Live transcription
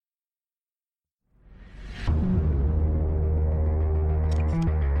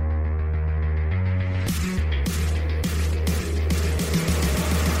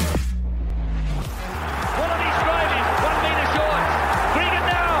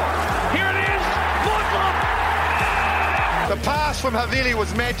from Havili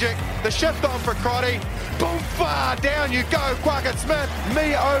was magic. The shift on for Crotty. Boom, far down you go, Quackett Smith.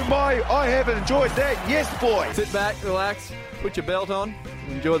 Me, oh my, I have enjoyed that. Yes, boy. Sit back, relax, put your belt on,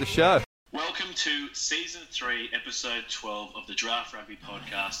 enjoy the show. Welcome to Season 3, Episode 12 of the Draft Rugby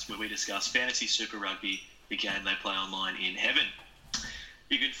podcast, where we discuss fantasy Super Rugby, the game they play online in heaven.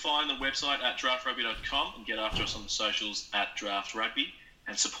 You can find the website at draftrugby.com and get after us on the socials at Draft Rugby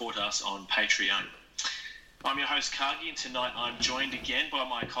and support us on Patreon. I'm your host, Cargie, and tonight I'm joined again by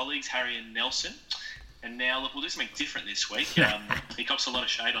my colleagues, Harry and Nelson. And now, look, we'll do something different this week. He cops a lot of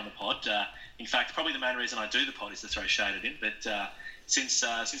shade on the pod. In fact, probably the main reason I do the pod is to throw shade at him. But since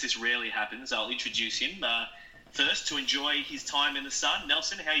this rarely happens, I'll introduce him first to enjoy his time in the sun.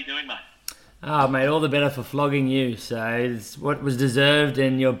 Nelson, how you doing, mate? Oh, mate, all the better for flogging you. So it's what was deserved,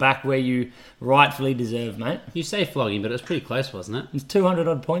 and you're back where you rightfully deserve, mate. You say flogging, but it was pretty close, wasn't it? It's 200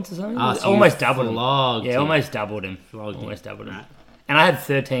 odd points or something. So almost doubled him. Yeah, almost doubled him. Almost doubled him. Right. And I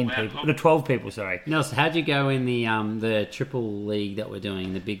had 12 people. Sorry. Nelson, how'd you go in the triple league that we're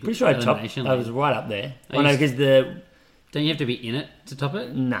doing? The big pretty sure I was right up there. Because don't you have to be in it to top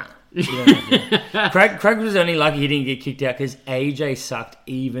it? Nah. Craig was only lucky he didn't get kicked out because AJ sucked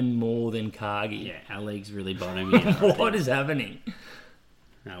even more than Cargie. Yeah, our league's really bottoming out. What is happening?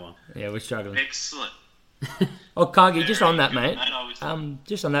 Oh well. Yeah, we're struggling. Excellent. Oh, Cargie, just on that, mate.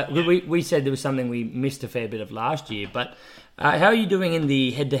 Just on that, we said there was something we missed a fair bit of last year, but how are you doing in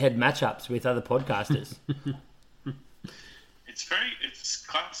the head-to-head matchups with other podcasters? It's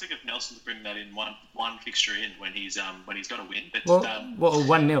classic of Nelson to bring that in one fixture in when he's got a win. But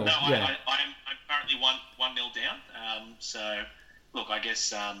 1-0. No, yeah. I'm currently 1-0 down. So look, I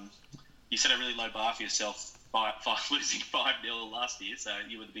guess you set a really low bar for yourself by losing 5-0 last year. So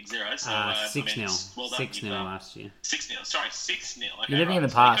you were the big zero. So 6-0. Well 6-0 last year. 6-0. Sorry, 6-0. Okay, you're living in the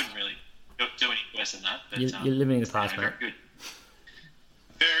so past. You couldn't really do any worse than that. But, you're living in the past, mate. Very good.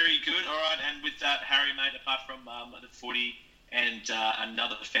 Very good. All right, and with that, Harry, mate, apart from the footy and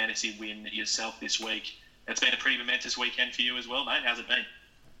another fantasy win yourself this week, it's been a pretty momentous weekend for you as well, mate. How's it been?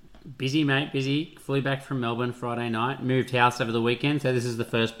 Busy, mate, busy. Flew back from Melbourne Friday night. Moved house over the weekend, so this is the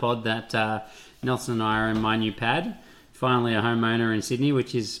first pod that Nelson and I are in my new pad. Finally a homeowner in Sydney,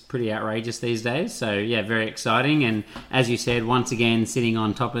 which is pretty outrageous these days. So, yeah, very exciting. And as you said, once again, sitting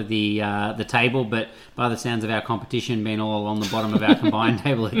on top of the table, but by the sounds of our competition being all along the bottom of our combined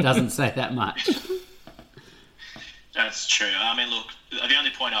table, it doesn't say that much. That's true. I mean, look, the only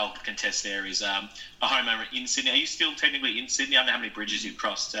point I'll contest there is a homeowner in Sydney. Are you still technically in Sydney? I don't know how many bridges you've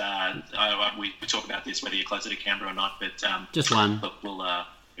crossed. We talk about this, whether you're closer to Canberra or not. But just one. Look, we'll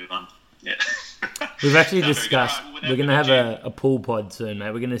move on. Yeah. We've actually discussed we're going to have a pool pod soon,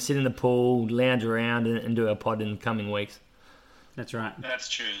 mate. We're going to sit in the pool, lounge around, and do a pod in the coming weeks. That's right. That's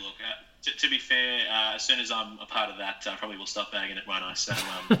true. Look, to be fair, as soon as I'm a part of that, I probably will stop bagging it, won't I? So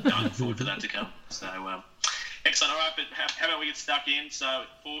I look forward to that to come. So excellent. All right, but how about we get stuck in? So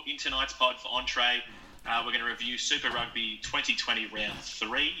in tonight's pod for entree, we're going to review Super Rugby 2020 Round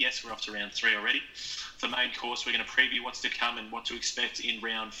 3. Yes, we're off to Round 3 already. For the main course, we're going to preview what's to come and what to expect in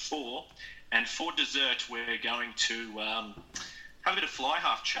Round 4. And for dessert, we're going to have a bit of fly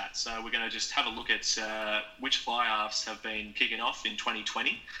half chat. So we're going to just have a look at which fly halves have been kicking off in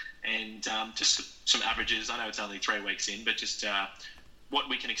 2020 and just some averages. I know it's only 3 weeks in, but just what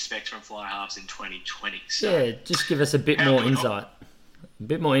we can expect from fly halves in 2020. So, yeah, just give us a bit more insight. A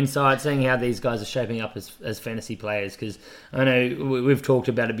bit more insight, seeing how these guys are shaping up as fantasy players, because I know we've talked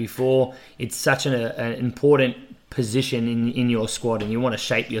about it before. It's such an important position in your squad, and you want to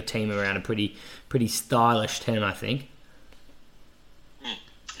shape your team around a pretty stylish 10, I think.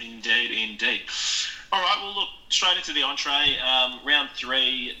 Indeed. All right, well, look, straight into the entree. Round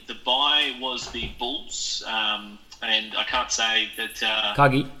 3, the bye was the Bulls, and I can't say that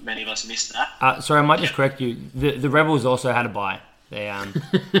Kagi, many of us missed that. Sorry, I might just correct you. The Rebels also had a bye. They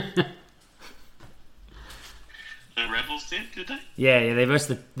The Rebels did they? Yeah, they versed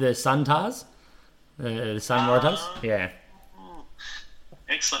the Suntars, the Sun Waratahs. Yeah.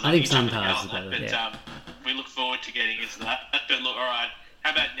 Excellent. I think Suntars is better. But we look forward to getting into that. But look, all right.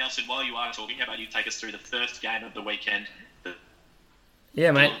 How about Nelson? While you are talking, how about you take us through the first game of the weekend?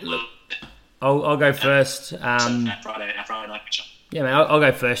 Yeah, mate. Look, I'll go first. Our Friday night matchup. Yeah, mate. I'll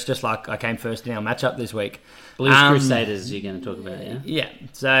go first, just like I came first in our matchup this week. Blues Crusaders you're going to talk about, yeah? Yeah.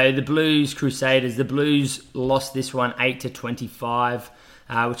 So the Blues Crusaders, the Blues lost this one 8-25,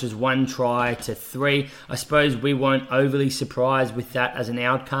 which is 1 try to 3. I suppose we weren't overly surprised with that as an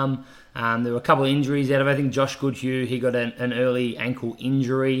outcome. There were a couple of injuries out of, I think, Josh Goodhue. He got an early ankle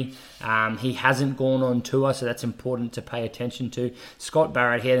injury. He hasn't gone on tour, so that's important to pay attention to. Scott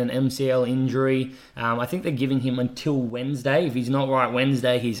Barrett had an MCL injury. I think they're giving him until Wednesday. If he's not right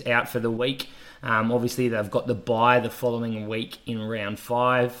Wednesday, he's out for the week. Obviously, they've got the bye the following week in round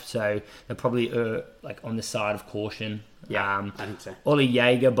 5, so they're probably on the side of caution. Yeah, I think so. Ollie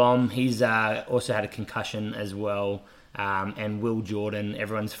Jagerbomb, he's also had a concussion as well. And Will Jordan,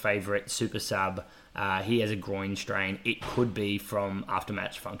 everyone's favourite super sub, he has a groin strain. It could be from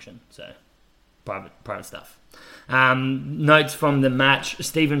after-match function, so private stuff. Notes from the match: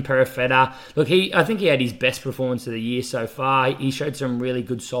 Stephen Perifetta. Look, I think he had his best performance of the year so far. He showed some really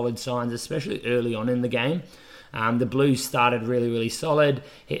good, solid signs, especially early on in the game. The Blues started really, really solid.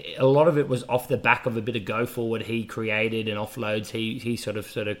 A lot of it was off the back of a bit of go forward he created and offloads. He sort of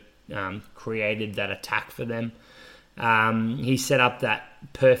created that attack for them. He set up that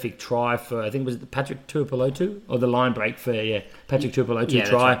perfect try for, I think, was it Patrick Tuipulotu? Or the line break for, Patrick Tuipulotu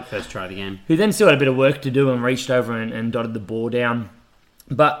try. Right, first try of the game. Who then still had a bit of work to do and reached over and dotted the ball down.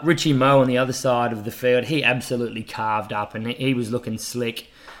 But Richie Moe on the other side of the field, he absolutely carved up and he was looking slick.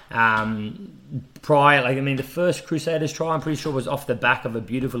 The first Crusaders try, I'm pretty sure, was off the back of a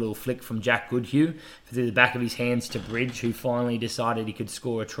beautiful little flick from Jack Goodhue through the back of his hands to Bridge, who finally decided he could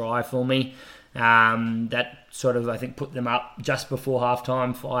score a try for me. That sort of, I think, put them up just before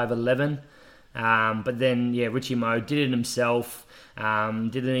halftime, 5-11. But then, Richie Moe did it himself,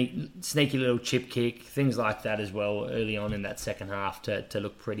 did a sneaky little chip kick, things like that as well early on in that second half to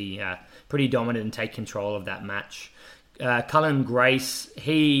look pretty dominant and take control of that match. Cullen Grace,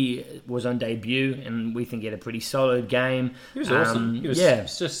 he was on debut, and we think he had a pretty solid game. He was awesome. He was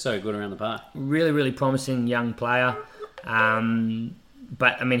just so good around the park. Really, really promising young player.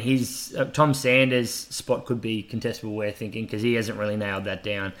 But, his Tom Sanders' spot could be contestable, we're thinking, because he hasn't really nailed that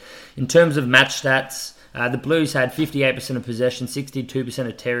down. In terms of match stats, the Blues had 58% of possession, 62%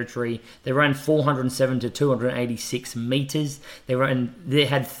 of territory. They ran 407 to 286 metres. They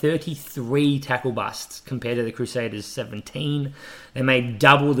had 33 tackle busts compared to the Crusaders' 17. They made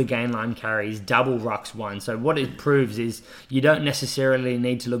double the gain line carries, double rucks won. So what it proves is you don't necessarily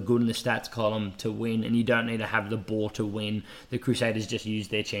need to look good in the stats column to win, and you don't need to have the ball to win. The Crusaders just used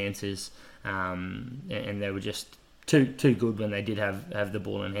their chances, and they were just too good when they did have the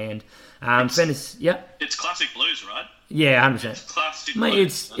ball in hand. It's classic Blues, right? Yeah, 100%. It's classic Mate,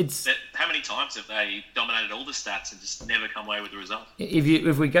 Blues. it's how many times have they dominated all the stats and just never come away with the result?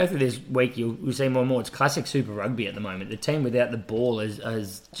 If we go through this week, you'll see more and more. It's classic Super Rugby at the moment. The team without the ball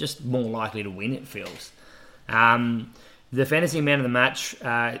is just more likely to win, it feels. The fantasy man of the match,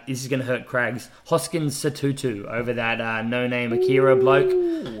 this is going to hurt Craigs, Hoskins Satutu over that no-name Akira bloke.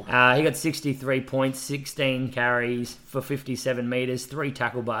 He got 63 points, 16 carries for 57 metres, 3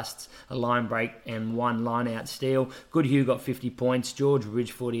 tackle busts, a line break and 1 line-out steal. Goodhue got 50 points, George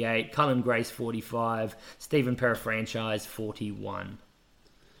Ridge 48, Cullen Grace 45, Stephen Perifranchise 41.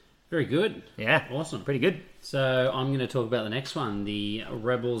 Very good. Yeah. Awesome. Pretty good. So I'm going to talk about the next one, the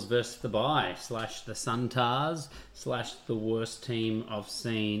Rebels versus the Bye / the Suntars / the worst team I've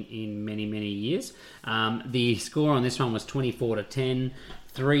seen in many, many years. The score on this one was 24-10,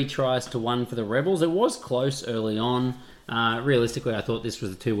 3 tries to 1 for the Rebels. It was close early on. Realistically, I thought this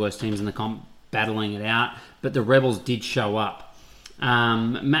was the 2 worst teams in the comp battling it out, but the Rebels did show up.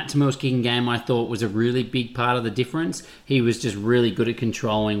 Matt Tamil's kicking game, I thought, was a really big part of the difference. He was just really good at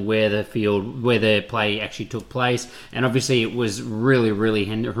controlling where the play actually took place, and obviously it was really, really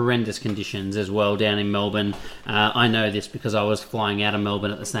horrendous conditions as well down in Melbourne. I know this because I was flying out of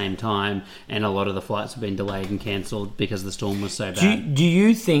Melbourne at the same time, and a lot of the flights have been delayed and cancelled because the storm was so bad. Do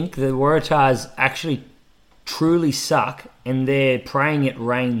you think the Waratahs actually truly suck, and they're praying it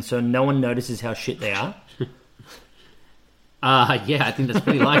rains so no one notices how shit they are? Yeah, I think that's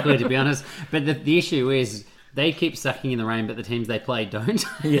pretty likely, to be honest. But the issue is they keep sucking in the rain, but the teams they play don't.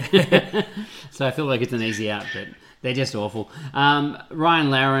 Yeah. So I feel like it's an easy out, but they're just awful.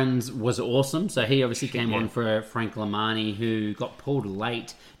 Ryan Larrans was awesome. So he obviously came on for Frank Lamani, who got pulled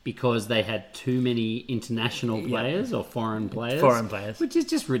late because they had too many international players or foreign players. Which is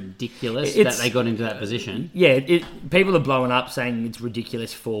just ridiculous that they got into that position. Yeah, people are blowing up saying it's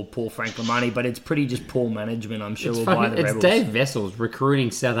ridiculous for poor Frank Lamani, but it's pretty just poor management, I'm sure, by the Rebels. It's Dave Vessels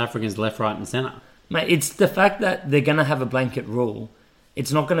recruiting South Africans left, right and centre. Mate, it's the fact that they're going to have a blanket rule.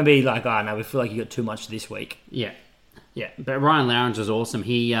 It's not going to be like, no, we feel like you got too much this week. Yeah, but Ryan Larrans was awesome.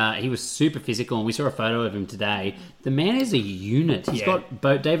 He was super physical, and we saw a photo of him today. The man is a unit. He's got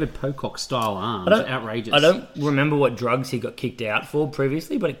David Pocock-style arms. Outrageous. I don't remember what drugs he got kicked out for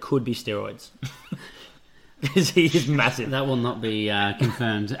previously, but it could be steroids. because he is massive. That will not be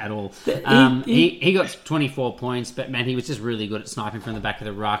confirmed at all. He got 24 points, but man, he was just really good at sniping from the back of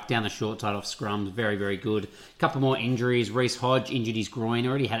the ruck, down the short side off scrums. Very, very good. A couple more injuries. Reece Hodge injured his groin.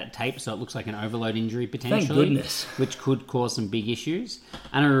 Already had it taped, so it looks like an overload injury potentially. Thank goodness. Which could cause some big issues.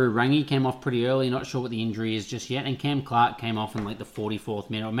 Anaru Rangi came off pretty early. Not sure what the injury is just yet. And Cam Clark came off in like the 44th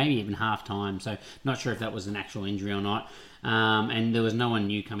minute, or maybe even half time. So not sure if that was an actual injury or not. And there was no one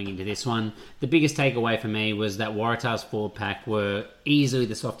new coming into this one. The biggest takeaway for me was that Waratah's forward pack were easily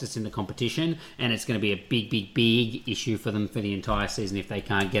the softest in the competition, and it's going to be a big, big, big issue for them for the entire season if they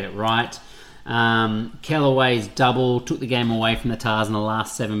can't get it right. Kellaway's double took the game away from the Tars in the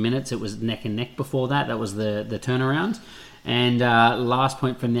last 7 minutes. It was neck and neck before that. That was the turnaround. And last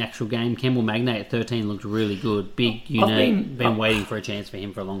point from the actual game, Campbell Magnate at 13 looked really good. Big unit. Been waiting for a chance for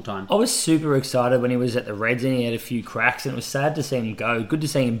him for a long time. I was super excited when he was at the Reds and he had a few cracks, and it was sad to see him go. Good to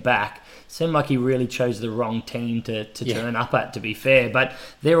see him back. Seemed like he really chose the wrong team to turn up at, to be fair. But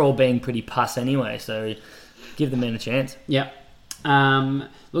they're all being pretty puss anyway, so give the man a chance. Yep.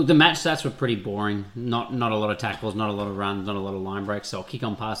 Look, the match stats were pretty boring. Not a lot of tackles, not a lot of runs, not a lot of line breaks, so I'll kick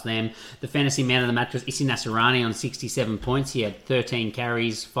on past them. The fantasy man of the match was Isi Nasarani on 67 points. He had 13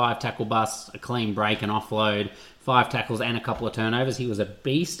 carries, 5 tackle busts, a clean break, an offload, 5 tackles and a couple of turnovers. He was a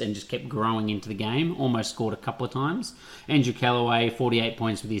beast and just kept growing into the game. Almost scored a couple of times. Andrew Callaway, 48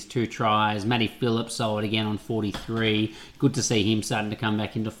 points with his 2 tries. Matty Phillips solid again on 43. Good to see him starting to come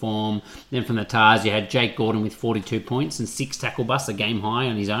back into form. Then from the Tars, you had Jake Gordon with 42 points and 6 tackle busts, a game high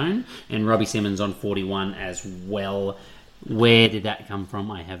on his own. And Robbie Simmons on 41 as well. Where did that come from?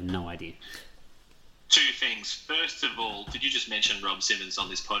 I have no idea. 2 things. First of all, did you just mention Rob Simmons on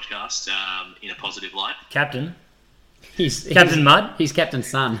this podcast in a positive light? Captain. He's Captain Mudd? He's Captain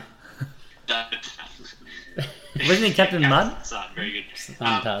Sun. Wasn't he Captain Mudd? Sun, very good.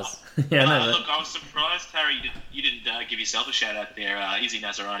 Sun does. Yeah, I know that. Look, I was surprised, Harry, you didn't give yourself a shout out there. Izzy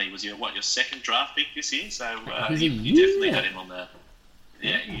Nazarani was your second draft pick this year, so you definitely had him on the.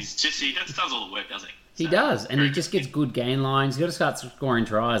 Yeah, he does all the work, doesn't he? He does, and he just gets good gain lines. He's got to start scoring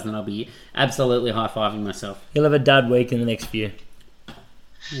tries, and then I'll be absolutely high-fiving myself. He'll have a dud week in the next few.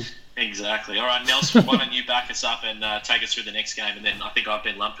 Exactly. All right, Nelson, why don't you back us up and take us through the next game? And then I think I've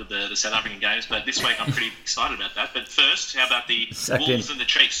been lumped with the South African games, but this week I'm pretty excited about that. But first, how about the Wolves and the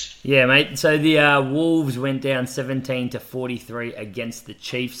Chiefs? Yeah, mate. So the Wolves went down 17-43 against the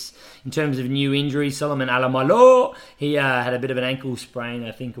Chiefs. In terms of new injuries, Solomon Alamalo, he had a bit of an ankle sprain.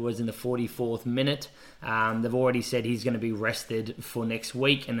 I think it was in the 44th minute. They've already said he's going to be rested for next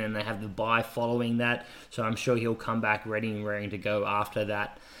week, and then they have the bye following that. So I'm sure he'll come back ready and raring to go after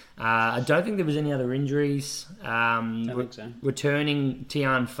that. I don't think there was any other injuries. Returning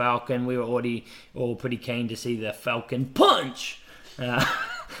Tian Falcon, we were already all pretty keen to see the Falcon punch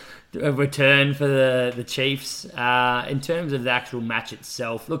return for the Chiefs. In terms of the actual match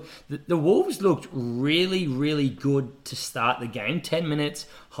itself, look, the Wolves looked really, really good to start the game. 10 minutes,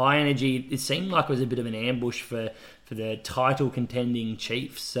 high energy. It seemed like it was a bit of an ambush for the title contending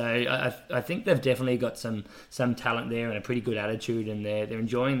Chiefs. So I think they've definitely got some talent there and a pretty good attitude, and they're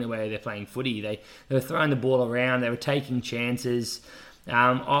enjoying the way they're playing footy. They were throwing the ball around, they were taking chances.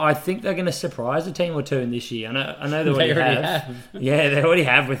 I think they're going to surprise a team or two in this year. I know they already have. Yeah, they already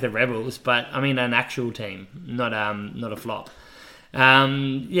have with the Rebels, but I mean an actual team, not a flop.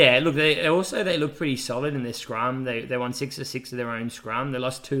 Look, they look pretty solid in their scrum. They won 6 of 6 of their own scrum. They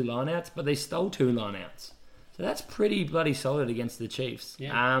lost 2 lineouts, but they stole 2 lineouts. So that's pretty bloody solid against the Chiefs.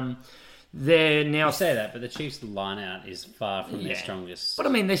 Yeah. They're now... You say that, but the Chiefs' line-out is far from their strongest. But I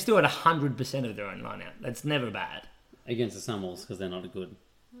mean, they still had 100% of their own line-out. That's never bad. Against the Sunwolves, because they're not good.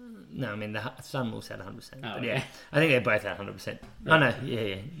 No, I mean, the Sunwolves had 100%. Oh, but yeah, I think they both had 100%. Right. Oh, no,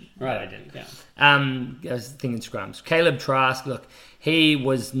 yeah. Right, I did, yeah. I was thinking scrums. Caleb Trask, look, he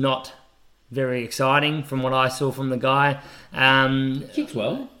was not very exciting from what I saw from the guy. Kicked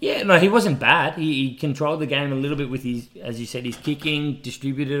well. Yeah, no, he wasn't bad. He controlled the game a little bit with his, as you said, his kicking,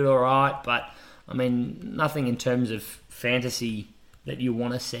 distributed all right, but I mean, nothing in terms of fantasy that you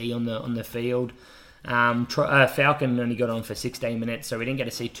want to see on the field. Falcon only got on for 16 minutes, so we didn't get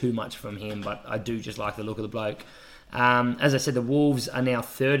to see too much from him, but I do just like the look of the bloke. As I said, the Wolves are now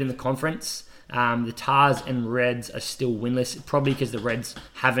 3rd in the conference. The Tars and Reds are still winless, probably because the Reds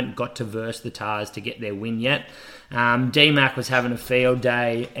haven't got to verse the Tars to get their win yet. D-Mac was having a field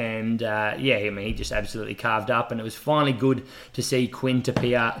day, and he just absolutely carved up, and it was finally good to see Quinn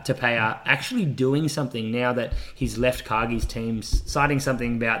Tapia actually doing something now that he's left Cargie's team, citing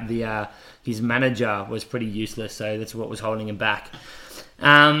something about his manager was pretty useless, so that's what was holding him back.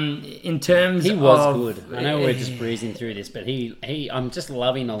 In terms He was of, good. I know we're just breezing through this, but I'm just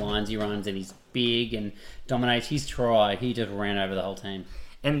loving the lines he runs, and he's big and dominates. His try, he just ran over the whole team.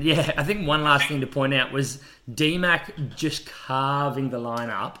 And yeah, I think one last thing to point out was D-Mac just carving the line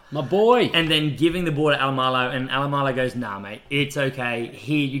up. My boy! And then giving the ball to Alamalo, and Alamalo goes, nah, mate, it's okay.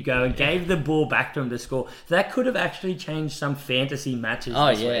 Here you go. And gave the ball back to him to score. That could have actually changed some fantasy matches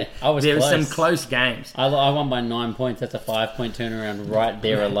this week. There were some close games. I won by 9 points. That's a 5-point turnaround right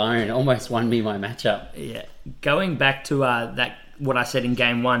there alone. Almost won me my matchup. Yeah. Going back to what I said in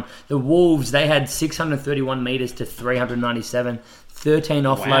game one, the Wolves, they had 631 metres to 397. 13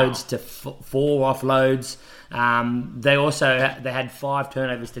 offloads to 4 offloads. They had 5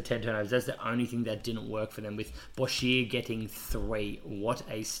 turnovers to 10 turnovers. That's the only thing that didn't work for them, with Boshier getting 3. What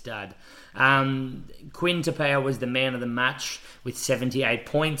a stud. Quinn Tapia was the man of the match with 78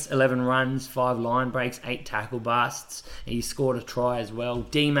 points, 11 runs, 5 line breaks, 8 tackle busts. He scored a try as well.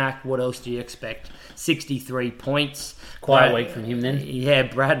 D-Mac, what else do you expect? 63 points. Quite a week from him then. Yeah,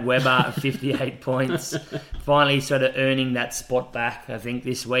 Brad Weber, 58 points. Finally sort of earning that spot back, I think,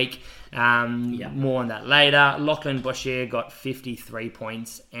 this week. More on that later. Lachlan Boshier got 53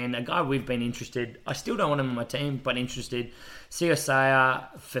 points. And a guy we've been interested, I still don't want him on my team, but interested, Siosaya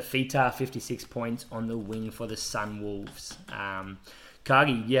Fafita, 56 points on the wing for the Sunwolves.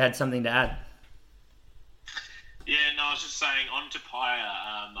 Kagi, you had something to add? Yeah, no, I was just saying, on to Paya,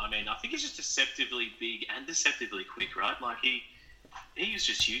 I think he's just deceptively big and deceptively quick, right? Like, he was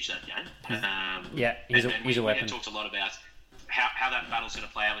just huge that game. He's a weapon. We talked a lot about how that battle's going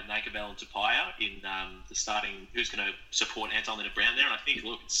to play out with Nakabel and Tapia in the starting, who's going to support Anton Linder-Brown there. And I think,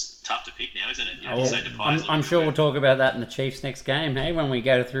 look, it's tough to pick now, isn't it? I'm sure we'll talk about that in the Chiefs next game, hey, when we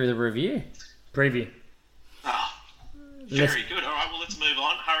go through the review. Preview. Very good. All right, well, let's move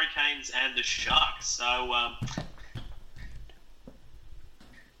on. Hurricanes and the Sharks. So,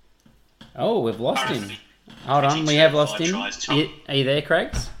 we've lost him. Hold on, we have lost him. Are you there,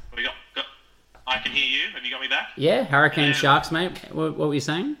 Craigs? I can hear you. Have you got me back? Yeah, Hurricane Sharks, mate. What were you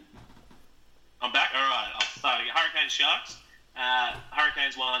saying? I'm back. All right, I'll start again. Hurricanes Sharks.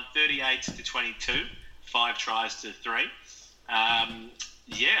 Hurricanes won 38-22, 5 tries to 3.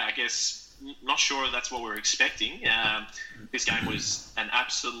 I guess not sure that's what we were expecting. This game was an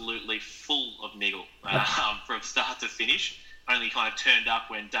absolutely full of niggle from start to finish. Only kind of turned up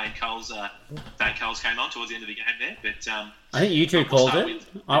when Dane Coles came on towards the end of the game there. But I think you two called it.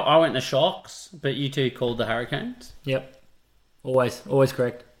 I went the Sharks, but you two called the Hurricanes. Yep, always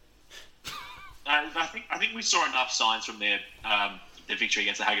correct. I think we saw enough signs from their victory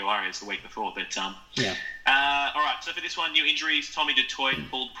against the Hager Warriors the week before. But all right. So for this one, new injuries. Tommy DeToit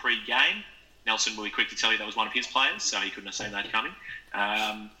pulled pre-game. Nelson will be quick to tell you that was one of his players, so he couldn't have seen that coming.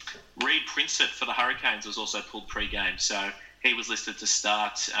 Reed Princep for the Hurricanes was also pulled pre-game, so he was listed to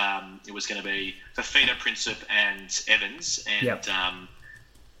start. It was going to be Fafita, Princep, and Evans, and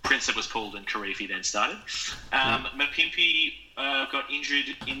Princep was pulled and Karifi then started. Mapimpi got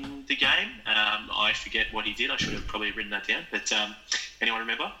injured in the game. I forget what he did. I should have probably written that down, but anyone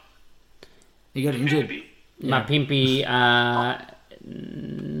remember? He got injured. Mapimpi...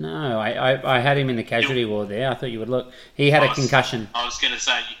 No, I had him in the casualty ward there. I thought you would look. He had a concussion. I was going to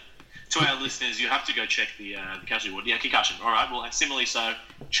say, to our listeners, you have to go check the casualty ward. Yeah, concussion. All right. Well, and similarly, so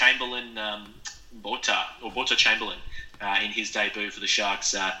Chamberlain, Bota Chamberlain, in his debut for the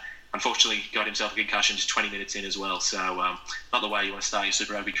Sharks, unfortunately got himself a concussion just 20 minutes in as well. So not the way you want to start your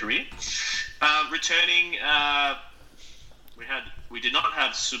Super Rugby career. Returning, we did not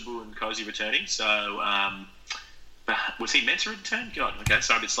have Subu and Cozy returning. So. Was he meant to return? God, okay,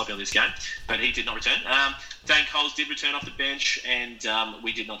 sorry, a bit sloppy on this game, but he did not return. Dane Coles did return off the bench, and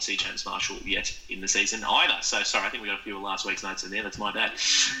we did not see James Marshall yet in the season either. So, sorry, I think we got a few of last week's notes in there. That's my bad.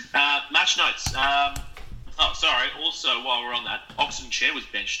 Match notes. Also, while we're on that, Oxenchair was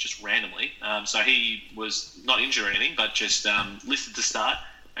benched just randomly. So he was not injured or anything, but just listed to start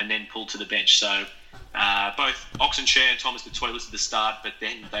and then pulled to the bench. So both Oxenchair and Thomas DeToy listed to start, but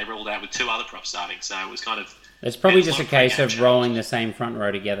then they rolled out with 2 other props starting. So it was kind of... It's probably just a case of rolling the same front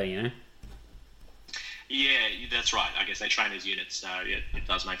row together, you know? Yeah, that's right. I guess they train as units, so yeah, it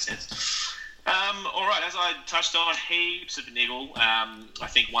does make sense. All right, as I touched on, heaps of niggle. I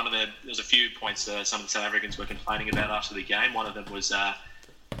think there was a few points some of the South Africans were complaining about after the game. One of them was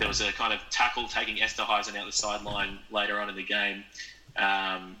there was a kind of tackle taking Esterhuizen out the sideline later on in the game,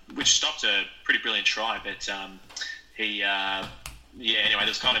 which stopped a pretty brilliant try, but he... anyway,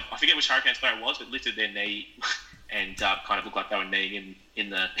 there's kind of, I forget which Hurricanes player it was, but lifted their knee and kind of looked like they were kneeing him in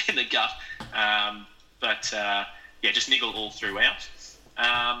the gut. Just niggle all throughout.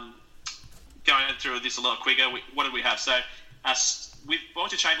 Going through this a lot quicker, what did we have? So with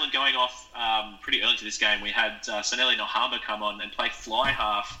Walter Chamberlain going off pretty early into this game, we had Saneli Nohama come on and play fly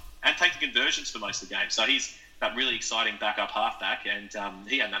half and take the conversions for most of the game. So he's that really exciting backup halfback, and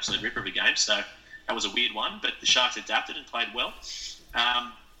he had an absolute ripper of a game. So that was a weird one, but the Sharks adapted and played well.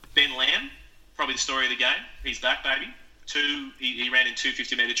 Ben Lamb, probably the story of the game. He's back, baby. He ran in 2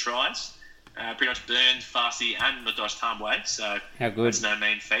 50-metre tries. Pretty much burned Farsi and Madosh Tamwe. So how good? That's no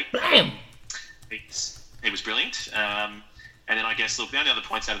mean feat. He was brilliant. And then I guess, look, the only other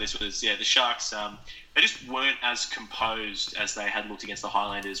points out of this was, the Sharks, they just weren't as composed as they had looked against the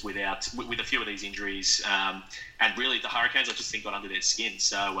Highlanders with a few of these injuries. And really, the Hurricanes, I just think, got under their skin.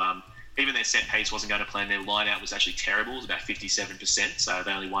 So even their set piece wasn't going to plan. Their line out was actually terrible. It was about 57%. So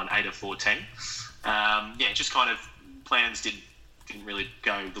they only won 8 of 14. Just kind of plans didn't really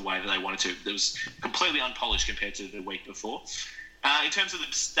go the way that they wanted to. It was completely unpolished compared to the week before. In terms of the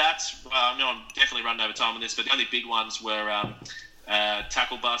stats, no, I'm definitely running over time on this, but the only big ones were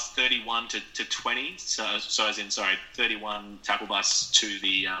tackle bust 31 to 20. So 31 tackle busts to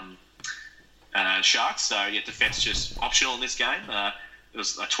the Sharks. So defence just optional in this game. It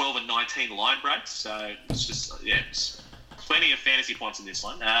was 12 and 19 line breaks. So it's just it's plenty of fantasy points in this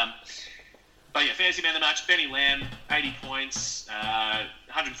one. But fantasy man of the match, Benny Lamb, 80 points,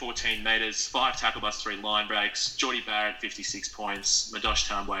 114 metres, 5 tackle busts, 3 line breaks. Geordie Barrett, 56 points, Madosh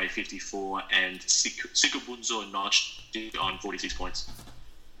Tamwe, 54, and Sikubunzo Notch on 46 points.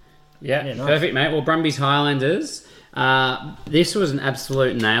 Yeah, nice. Perfect, mate. Well, Brumbies Highlanders, this was an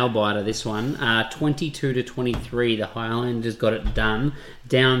absolute nail-biter, this one. 22 to 23, the Highlanders got it done,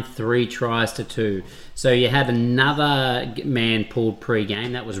 down 3 tries to 2. So you had another man pulled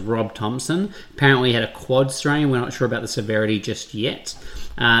pre-game, that was Rob Thompson. Apparently he had a quad strain, we're not sure about the severity just yet.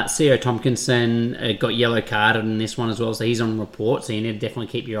 C.O. Tompkinson got yellow carded in this one as well, so he's on report, so you need to definitely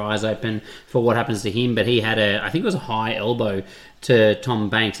keep your eyes open for what happens to him. But he had I think it was a high elbow to Tom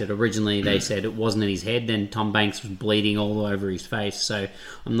Banks. That originally they said it wasn't in his head, then Tom Banks was bleeding all over his face, so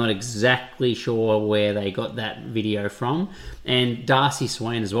I'm not exactly sure where they got that video from. And Darcy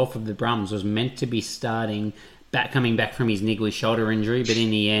Swain as well for the Brums was meant to be coming back from his niggly shoulder injury, but in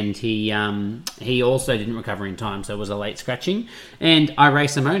the end he also didn't recover in time, so it was a late scratching. And Ira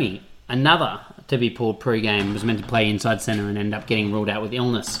Simoni, another to be pulled pre-game, was meant to play inside centre and end up getting ruled out with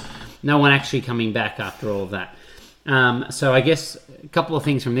illness. No one actually coming back after all of that. So I guess a couple of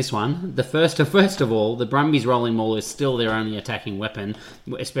things from this one. First of all, the Brumbies rolling maul is still their only attacking weapon,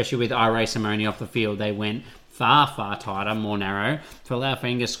 especially with Ira Simoni off the field. They went far tighter, more narrow.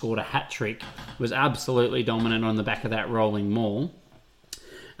 Falafanga scored a hat-trick, was absolutely dominant on the back of that rolling maul.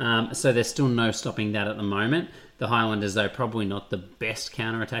 So there's still no stopping that at the moment. The Highlanders, though, probably not the best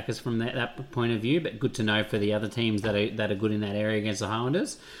counter-attackers from that point of view, but good to know for the other teams that are good in that area against the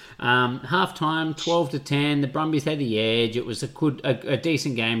Highlanders. Half-time, 12 to 10. The Brumbies had the edge. It was a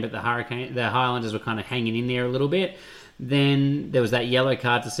decent game, but the Highlanders were kind of hanging in there a little bit. Then there was that yellow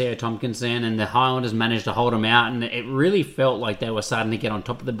card to C.O. Tompkinson, and the Highlanders managed to hold them out, and it really felt like they were starting to get on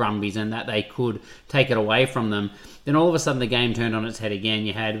top of the Brumbies and that they could take it away from them. Then all of a sudden the game turned on its head again.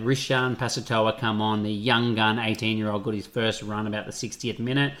 You had Rishan Pasatoa come on, the young gun, 18-year-old, got his first run about the 60th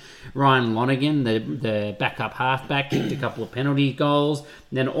minute. Ryan Lonergan, the backup halfback, kicked a couple of penalty goals.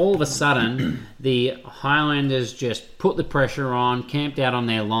 Then all of a sudden the Highlanders just put the pressure on, camped out on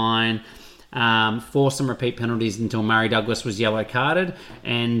their line, forced some repeat penalties until Murray Douglas was yellow carded,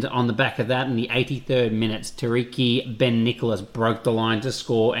 and on the back of that, in the 83rd minute, Tariki Ben Nicholas broke the line to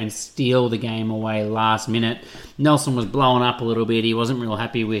score and steal the game away last minute. Nelson was blowing up a little bit. He wasn't real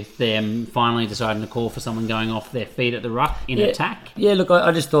happy with them finally deciding to call for someone going off their feet at the ruck in attack. Yeah, look,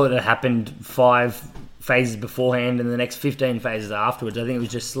 I just thought it happened 5 phases beforehand and the next 15 phases afterwards. I think it was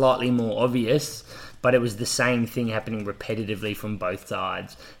just slightly more obvious, but it was the same thing happening repetitively from both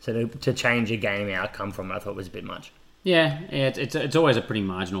sides. So to change a game outcome from it, I thought was a bit much. Yeah, it's always a pretty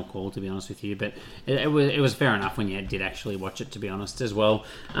marginal call, to be honest with you, but it was fair enough when you did actually watch it, to be honest, as well.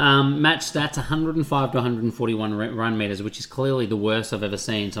 Match stats, 105 to 141 run meters, which is clearly the worst I've ever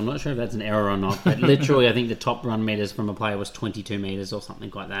seen, so I'm not sure if that's an error or not, but literally I think the top run meters from a player was 22 meters or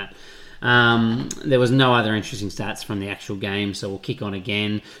something like that. There was no other interesting stats from the actual game, so we'll kick on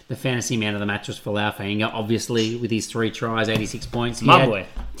again. The fantasy man of the match was Falafanga, obviously, with his 3 tries, 86 points. He had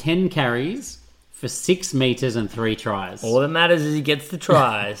 10 carries for 6 metres and 3 tries. All that matters is he gets the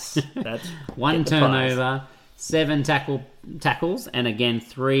tries. That's 1 turnover, 7 tackles, and again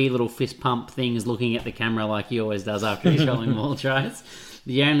 3 little fist pump things looking at the camera like he always does after he's rolling maul tries.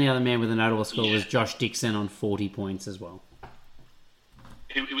 The only other man with a notable score was Josh Dixon on 40 points as well.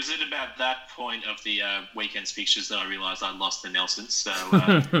 It was at about that point of the weekend's fixtures that I realised I'd lost the Nelsons, so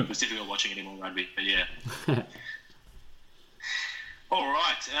it was difficult watching any more rugby, but yeah. All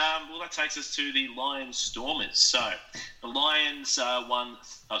right. Well, that takes us to the Lions Stormers. So the Lions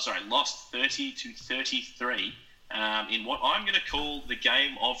lost 30-33 in what I'm going to call the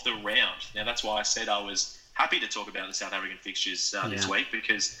game of the round. Now, that's why I said I was happy to talk about the South African fixtures this week,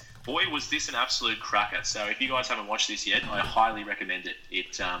 because boy, was this an absolute cracker. So if you guys haven't watched this yet, I highly recommend it.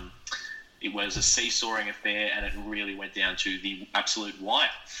 It was a seesawing affair, and it really went down to the absolute wire.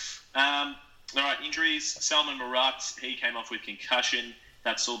 All right, injuries. Salman Murat, he came off with concussion.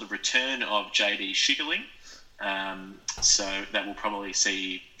 That saw the return of JD Schickerling. So that will probably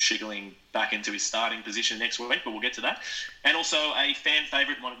see Schickerling back into his starting position next week, but we'll get to that. And also a fan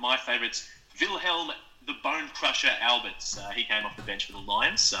favourite, one of my favourites, Wilhelm the Bone Crusher Alberts. He came off the bench for the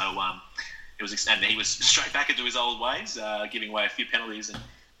Lions, so he was straight back into his old ways, giving away a few penalties and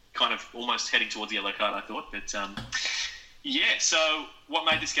kind of almost heading towards the yellow card, I thought. But so what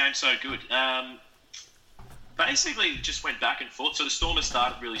made this game so good? Basically, it just went back and forth. So the Stormers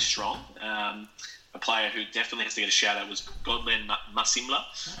started really strong. A player who definitely has to get a shout-out was Godlen Masimla,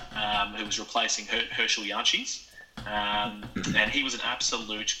 who was replacing Herschel Janchis. And he was an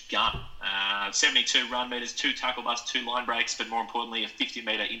absolute gun. 72 run meters, 2 tackle busts, 2 line breaks, but more importantly, a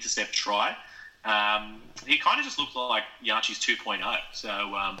 50-metre intercept try. He kind of just looked like Janchis 2.0. So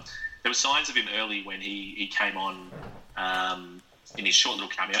there were signs of him early when he came on in his short little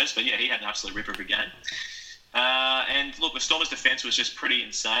cameos. But yeah, he had an absolute ripper of a game. And look, the Stormers' defence was just pretty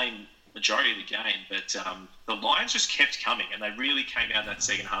insane majority of the game, but the Lions just kept coming, and they really came out in that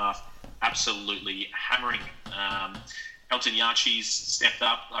second half absolutely hammering. Elton Janchis stepped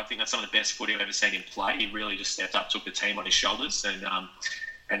up. I think that's some of the best footy I've ever seen him play. He really just stepped up, took the team on his shoulders,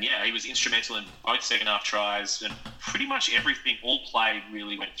 and he was instrumental in both second half tries, and pretty much everything, all play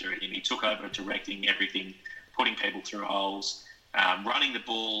really went through him. He took over directing everything, putting people through holes, running the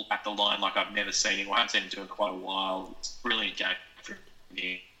ball at the line like I've never seen him. I haven't seen him do it in quite a while. It's a brilliant game for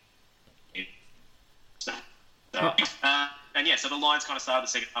him. So the Lions kind of started the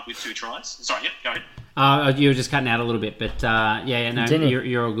second half with 2 tries. Sorry, go ahead. You were just cutting out a little bit, but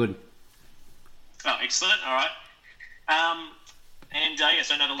you're all good. Oh, excellent. All right.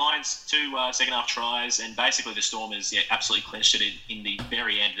 The Lions 2 second half tries, and basically the Stormers absolutely clinched it in the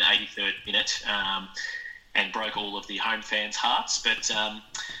very end, the 83rd minute, and broke all of the home fans' hearts. But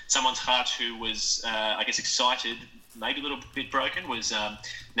someone's heart who was, excited, maybe a little bit broken, was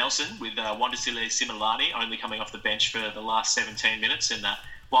Nelson, with Wandisile Similani only coming off the bench for the last 17 minutes. And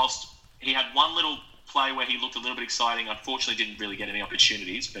whilst he had one little play where he looked a little bit exciting, unfortunately didn't really get any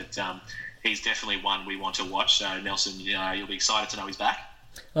opportunities, but he's definitely one we want to watch. So Nelson, you'll be excited to know he's back.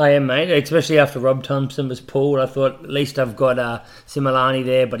 I am, mate, especially after Rob Thompson was pulled. I thought at least I've got Similani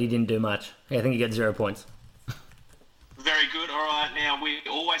there, but he didn't do much. I think he got 0 points. Very good. All right. Now, we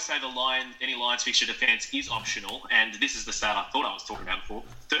always say any Lions fixture defence is optional, and this is the stat I thought I was talking about before.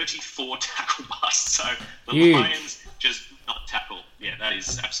 34 tackle busts. So the Huge. Lions just not tackle. Yeah, that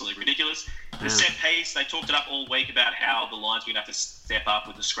is absolutely ridiculous. The set piece, they talked it up all week about how the Lions were going to have to step up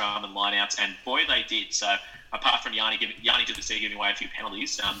with the scrum and lineouts, and boy, they did. So apart from Yanni to the sea giving away a few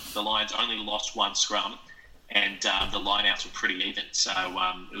penalties, the Lions only lost 1 scrum, and the lineouts were pretty even. So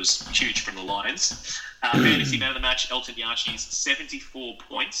it was huge from the Lions. Fantasy man of the match, Elton Janchis, 74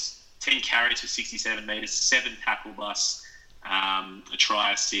 points, 10 carries for 67 metres, 7 tackle busts, a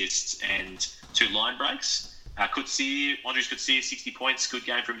try assist, and 2 line breaks. Andres Coetzee, 60 points, good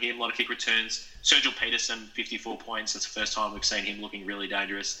game from him, a lot of kick returns. Sergio Peterson, 54 points, that's the first time we've seen him looking really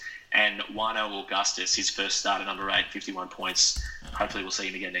dangerous. And Wano Augustus, his first start at number 8, 51 points. Hopefully we'll see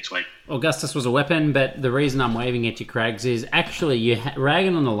him again next week. Augustus was a weapon, but the reason I'm waving at you, Craigs, is actually you're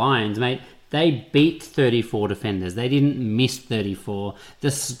ragging on the Lions, mate. They beat 34 defenders. They didn't miss 34.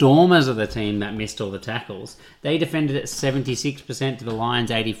 The Stormers are the team that missed all the tackles. They defended at 76% to the Lions'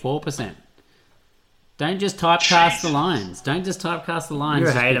 84%. Don't just typecast the Lions. You're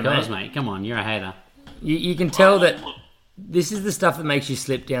a hater, mate. Come on, you're a hater. You can tell that this is the stuff that makes you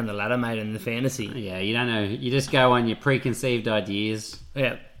slip down the ladder, mate, in the fantasy. Yeah, you don't know. You just go on your preconceived ideas.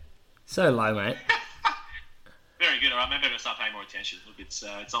 Yeah. So low, mate. Very good. All right, maybe I'm going to start paying more attention. Look, it's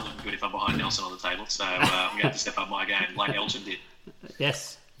not looking good if I'm behind Nelson on the table, so I'm going to have to step up my game like Elton did.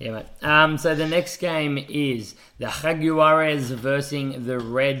 Yes. Yeah, mate. So the next game is the Jaguares versus the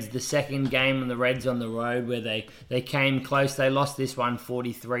Reds. The second game on the Reds on the road, where they came close. They lost this one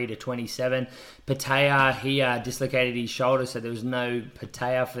 43-27. Patea, he dislocated his shoulder, so there was no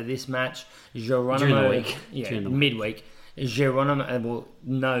Patea for this match. Geronimo, during the week. Midweek. Geronimo,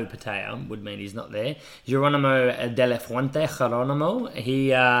 no Patea would mean he's not there. Geronimo de la Fuente,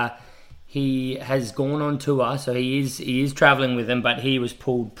 he has gone on tour, so he is travelling with them, but he was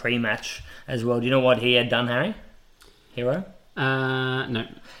pulled pre-match as well. Do you know what he had done, Harry? Hero? No.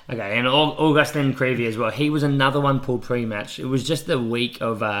 Okay, and Augustin Creevy as well. He was another one pulled pre-match. It was just the week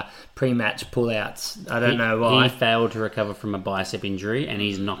of pre-match pullouts. I don't know why. He failed to recover from a bicep injury, and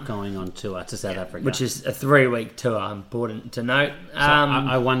he's not going on tour to South Africa. Which is a 3-week tour, important to note. So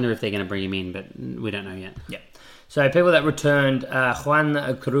I wonder if they're going to bring him in, but we don't know yet. Yeah. So people that returned,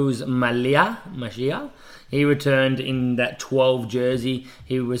 Juan Cruz Machia. He returned in that 12 jersey.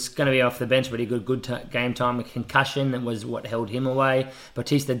 He was going to be off the bench, but he got good game time. A concussion was what held him away.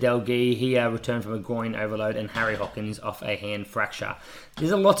 Batista Delgui, he returned from a groin overload, and Harry Hawkins off a hand fracture.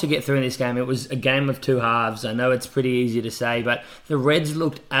 There's a lot to get through in this game. It was a game of two halves. I know it's pretty easy to say, but the Reds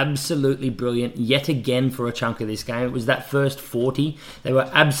looked absolutely brilliant yet again for a chunk of this game. It was that first 40. They were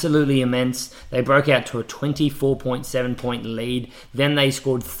absolutely immense. They broke out to a 24.7 point lead. Then they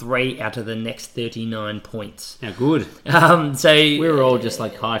scored 3 out of the next 39 points. Now, good. So we were all just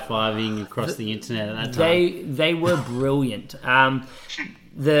like high-fiving across the internet at that time. They were brilliant.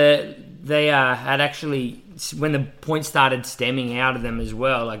 They had actually, when the points started stemming out of them as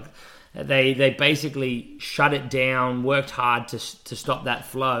well, like they basically shut it down, worked hard to stop that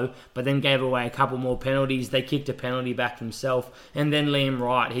flow, but then gave away a couple more penalties. They kicked a penalty back himself, and then Liam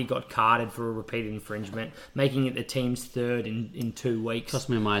Wright, he got carded for a repeated infringement, making it the team's third in 2 weeks. Cost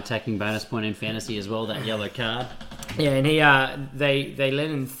me my attacking bonus point in fantasy as well, that yellow card. Yeah, and they let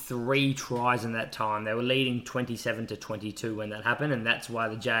in 3 tries in that time. They were leading 27-22 when that happened, and that's why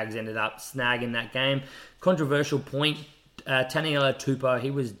the Jags ended up snagging that game. Controversial point. Taniela Tupou, he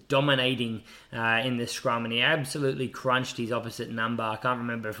was dominating in this scrum, and he absolutely crunched his opposite number. I can't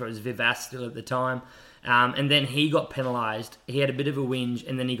remember if it was Vivas still at the time. And then he got penalised. He had a bit of a whinge,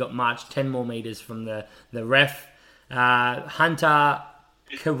 and then he got marched 10 more metres from the ref. Hunter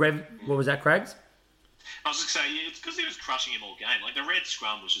Karev... What was that, Craigs? I was just going to say, it's because he was crushing him all game. Like, the red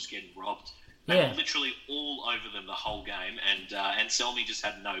scrum was just getting robbed. They were literally all over them the whole game, and Selmy just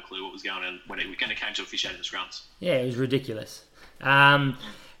had no clue what was going on when it came to officiating the scrums. Yeah, it was ridiculous. And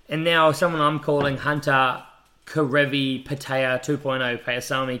now someone I'm calling Hunter Karevi Patea 2.0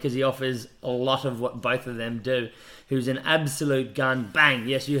 Payasami, because he offers a lot of what both of them do. Who's an absolute gun. Bang.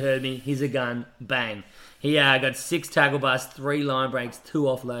 Yes, you heard me. He's a gun. Bang. He got 6 tackle busts, 3 line breaks, 2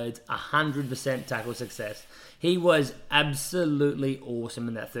 offloads, 100% tackle success. He was absolutely awesome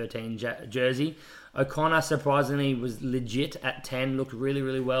in that 13 jersey. O'Connor, surprisingly, was legit at 10, looked really,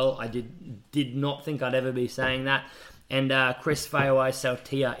 really well. I did not think I'd ever be saying that. And Chris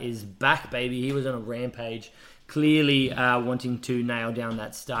Faiwai-Sautia is back, baby. He was on a rampage, clearly wanting to nail down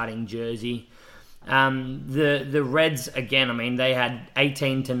that starting jersey. The Reds, again, I mean, they had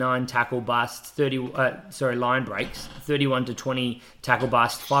 18-9 tackle busts, line breaks, 31-20 tackle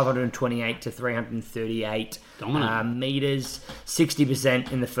busts, 528-338 meters,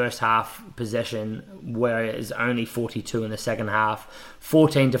 60% in the first half possession, whereas only 42 in the second half,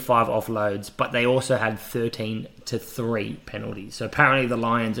 14-5 offloads, but they also had 13-3 penalties. So apparently the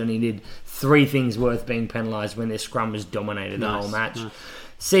Lions only did 3 things worth being penalised when their scrum was dominated the whole match. Nice.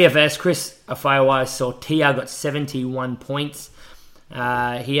 CFS, Chris Afaiwai-Sautia got 71 points.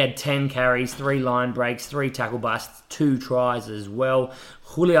 He had 10 carries, 3 line breaks, 3 tackle busts, 2 tries as well.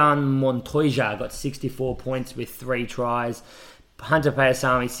 Julian Montoya got 64 points with 3 tries. Hunter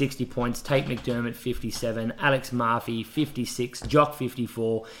Payasami, 60 points. Tate McDermott, 57. Alex Murphy, 56. Jock,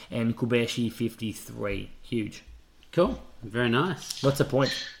 54. And Kubeshi, 53. Huge. Cool. Very nice. Lots of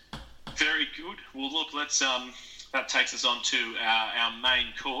points. Very good. Well, look, let's... That takes us on to our main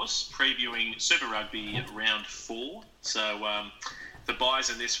course, previewing Super Rugby Round 4. So the buys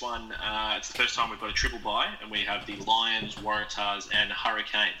in this one, it's the first time we've got a triple buy, and we have the Lions, Waratahs, and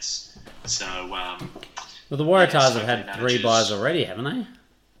Hurricanes. So, well, the Waratahs have had 3 buys already, haven't they?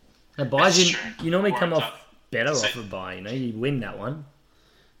 The buys, you normally come off better off a buy. You win that one.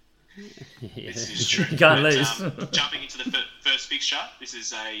 This is true. You can't lose. Jumping into the first fixture, this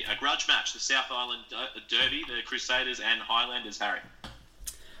is a grudge match. The South Island Derby, the Crusaders and Highlanders, Harry.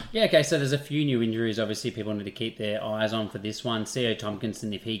 Yeah, okay, so there's a few new injuries. Obviously, people need to keep their eyes on for this one. C.O.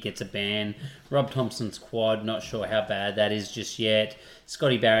 Tompkinson, if he gets a ban. Rob Thompson's quad, not sure how bad that is just yet.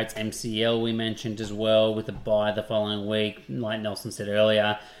 Scotty Barrett's MCL we mentioned as well, with a bye the following week. Like Nelson said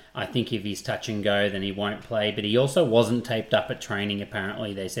earlier, I think if he's touch and go, then he won't play. But he also wasn't taped up at training,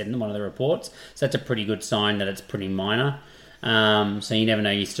 apparently, they said in one of the reports. So that's a pretty good sign that it's pretty minor. So you never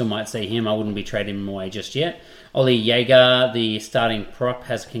know, you still might see him. I wouldn't be trading him away just yet. Ollie Jaeger, the starting prop,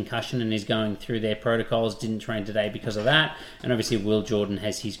 has a concussion and is going through their protocols. Didn't train today because of that. And obviously Will Jordan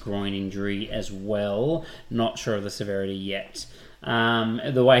has his groin injury as well. Not sure of the severity yet.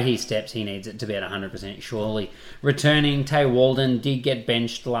 The way he steps, he needs it to be at 100% surely. Returning, Tay Walden did get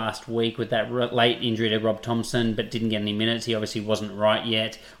benched last week with that late injury to Rob Thompson, but didn't get any minutes. He obviously wasn't right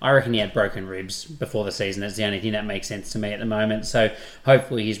yet. I reckon he had broken ribs before the season. That's the only thing that makes sense to me at the moment. So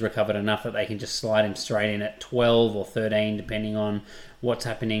hopefully he's recovered enough that they can just slide him straight in at 12 or 13, depending on what's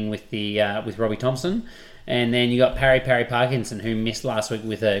happening with with Robbie Thompson. And then you got Parry Parkinson, who missed last week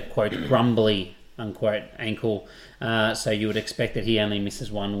with a, quote, grumbly, unquote, ankle. So you would expect that he only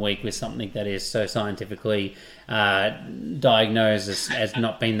misses 1 week with something that is so scientifically diagnosed as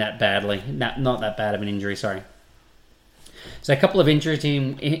not being that badly, not that bad of an injury, sorry. So a couple of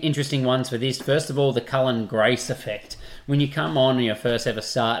interesting ones for this. First of all, the Cullen Grace effect. When you come on your first ever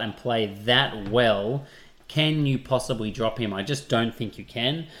start and play that well, can you possibly drop him? I just don't think you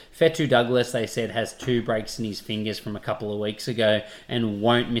can. Fetu Douglas, they said, has 2 breaks in his fingers from a couple of weeks ago and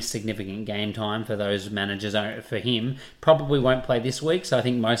won't miss significant game time for those managers. For him, probably won't play this week, so I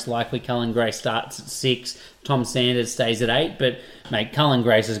think most likely Cullen Grace starts at 6, Tom Sanders stays at 8, but mate, Cullen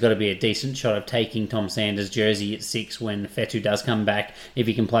Grace has got to be a decent shot of taking Tom Sanders' jersey at 6 when Fetu does come back, if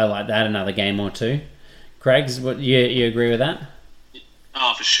he can play like that another game or 2. Craigs, you agree with that?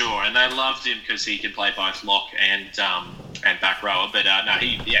 Oh, for sure, and they loved him because he could play both lock and back rower. But no,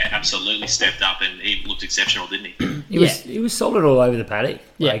 he absolutely stepped up and he looked exceptional, didn't he? He was solid all over the paddock,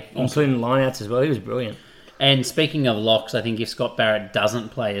 including lineouts as well. He was brilliant. And speaking of locks, I think if Scott Barrett doesn't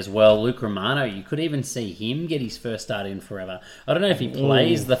play as well, Luke Romano, you could even see him get his first start in forever. I don't know if he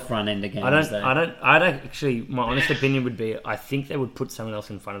plays the front end of games. I don't actually. My honest opinion would be, I think they would put someone else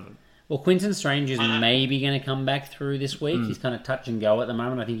in front of him. Well, Quinton Strange is maybe going to come back through this week. He's kind of touch and go at the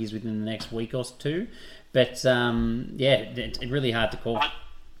moment. I think he's within the next week or 2. But, it's really hard to call.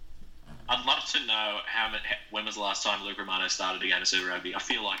 I'd love to know when was the last time Luke Romano started a game of Super Rugby. I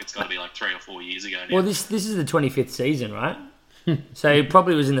feel like it's got to be like 3 or 4 years ago now. Well, this is the 25th season, right? So he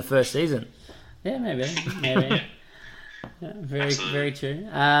probably was in the first season. Yeah, maybe. Very true.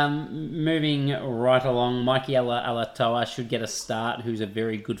 Moving right along, Mikey Alatoa should get a start, who's a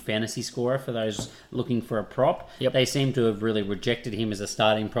very good fantasy scorer for those looking for a prop. Yep. They seem to have really rejected him as a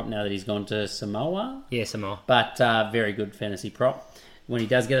starting prop now that he's gone to Samoa. Yeah, Samoa. But very good fantasy prop when he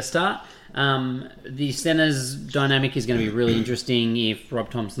does get a start. The centres dynamic is going to be really interesting. If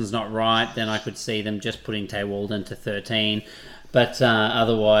Rob Thompson's not right, then I could see them just putting Tay Walden to 13. But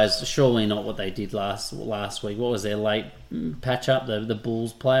otherwise, surely not what they did last week. What was their late patch-up? The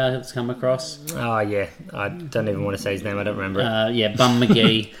Bulls player that's come across? Oh, yeah. I don't even want to say his name. I don't remember it. Bum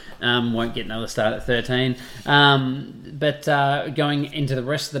McGee won't get another start at 13. But going into the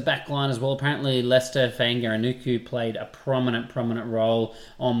rest of the back line as well, apparently Lester Fangaranuku played a prominent role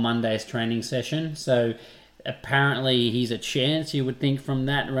on Monday's training session. So apparently he's a chance, you would think, from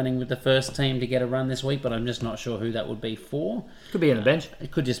that running with the first team to get a run this week, but I'm just not sure who that would be for. Could be on the bench.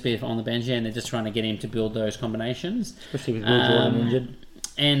 It could just be on the bench, and they're just trying to get him to build those combinations. Especially with Will Jordan injured.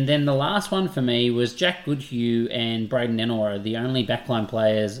 And then the last one for me was Jack Goodhue and Braden Nenor are the only backline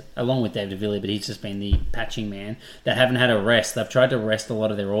players, along with David Villiers, but he's just been the patching man, that haven't had a rest. They've tried to rest a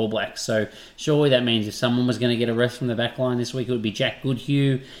lot of their All Blacks. So surely that means if someone was going to get a rest from the backline this week, it would be Jack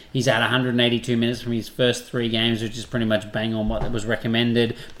Goodhue. He's had 182 minutes from his first 3 games, which is pretty much bang on what was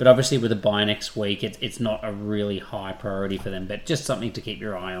recommended. But obviously with a bye next week, it's not a really high priority for them, but just something to keep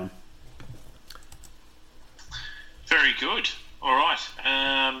your eye on. Very good. All right.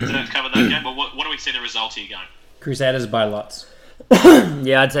 Did I cover that game? Well, what do we see the result here going? Crusaders by lots.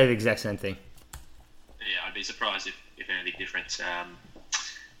 Yeah, I'd say the exact same thing. Yeah, I'd be surprised if anything different.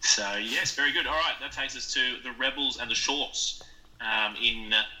 So, yes, very good. All right, that takes us to the Rebels and the Shorts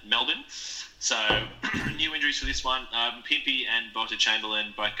in Melbourne. So, new injuries for this one. Pimpy and Botta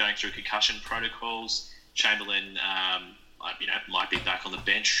Chamberlain both going through concussion protocols. Chamberlain, might be back on the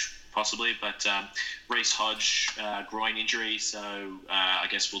bench possibly, but Reece Hodge, groin injury, so I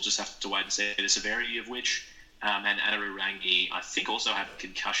guess we'll just have to wait and see the severity of which. And Anaru Rangi, I think, also had a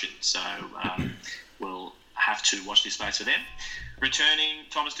concussion, so we'll have to watch this space for them. Returning,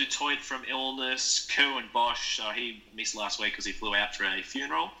 Thomas du Toit from illness, Kerwin Bosch, so he missed last week because he flew out for a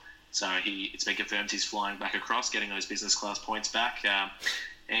funeral, so it's been confirmed he's flying back across, getting those business class points back.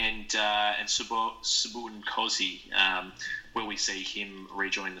 And Subun Kosi, will we see him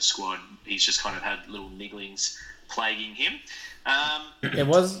rejoin the squad? He's just kind of had little nigglings plaguing him. There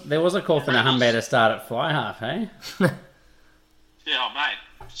was a call for Nahambe to start at fly half, hey? Yeah, mate.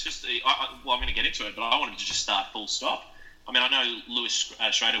 It's just I'm going to get into it, but I wanted to just start full stop. I mean, I know Lewis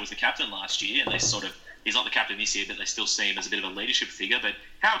Schrader was the captain last year, and he's not the captain this year, but they still see him as a bit of a leadership figure. But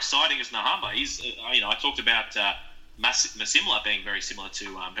how exciting is Nahamba? He's, I talked about Masimla being very similar to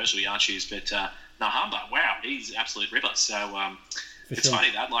Herschel Yarchus, but Nahamba, wow, he's absolute ripper. So it's sure.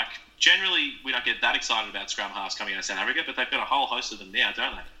 funny that, like, generally we don't get that excited about scrum halves coming out of South Africa, but they've got a whole host of them now,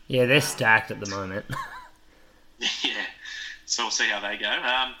 don't they? Yeah, they're stacked at the moment. Yeah, so we'll see how they go.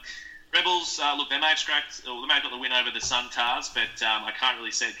 Rebels, look, they may have got the win over the Sun Tars, but I can't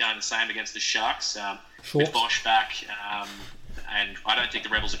really see it going the same against the Sharks. With Bosch back, and I don't think the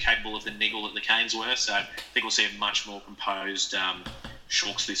Rebels are capable of the niggle that the Canes were, so I think we'll see a much more composed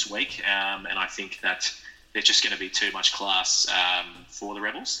Sharks this week, and I think that there's just going to be too much class for the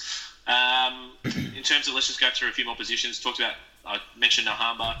Rebels. In terms of, let's just go through a few more positions. I mentioned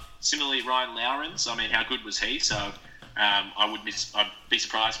Nahamba. Similarly, Ryan Lowrens. I mean, how good was he? So I'd be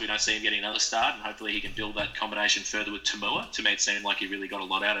surprised if we don't see him getting another start, and hopefully he can build that combination further with Tamua. To me, it seemed like he really got a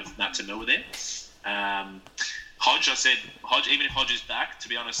lot out of Matt Tamua there. Hodge, even if Hodge is back, to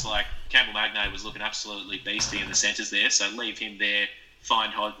be honest, like, Campbell Magnay was looking absolutely beastie in the centres there, so leave him there,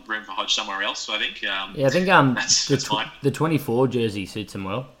 find room for Hodge somewhere else, so I think. I think the 24 jersey suits him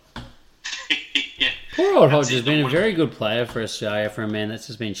well. Yeah. Poor old Hodge has been a very good player for Australia for a man that's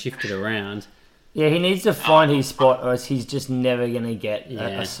just been shifted around. Yeah, he needs to find his spot, or else he's just never going to get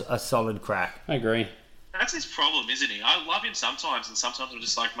a solid crack. I agree. That's his problem, isn't he? I love him sometimes, and sometimes I'm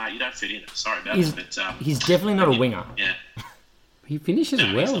just like, mate, you don't fit in. Sorry about it, but he's definitely not a winger. Yeah, He finishes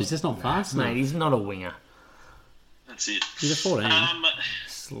well. He's just not fast enough. Mate, he's not a winger. that's it. He's a 14.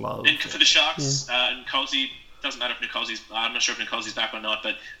 Slow. And for the Sharks, Nicozzi, doesn't matter if Nicozzi's, I'm not sure if Nicozzi's back or not,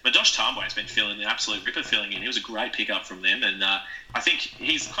 but Madosh Tambwe has been feeling the absolute ripper filling in. He was a great pickup from them, and I think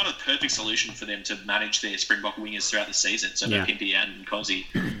he's kind of the perfect solution for them to manage their Springbok wingers throughout the season. So Pimpy and Nicozzi,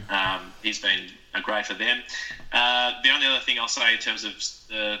 he's been great for them. The only other thing I'll say in terms of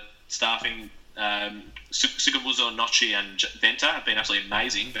staffing, Sugabuzo, Nochi and Venter have been absolutely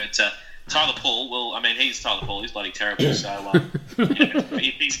amazing, but Tyler Paul, well, I mean, he's Tyler Paul, he's bloody terrible, so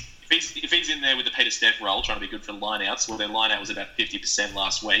if he's in there with the Peter Steph role, trying to be good for line-outs, well, their line-out was about 50%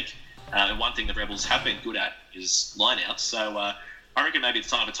 last week. And one thing the Rebels have been good at is line-outs. So I reckon maybe it's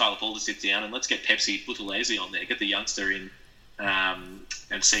time for Tyler Paul to sit down and let's get Pepsi Buthelezi on there, get the youngster in,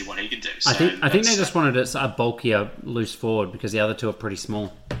 and see what he can do. So I think they just wanted a bulkier, loose forward because the other two are pretty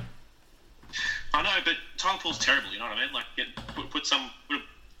small. I know, but Tyler Paul's terrible, you know what I mean? Like, put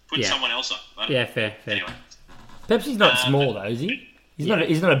someone else up. Yeah, fair. Anyway. Pepsi's not small, though, is he? He's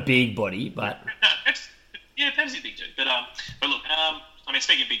not a big body, but... No, Pepsi's a big dude. But look, I mean,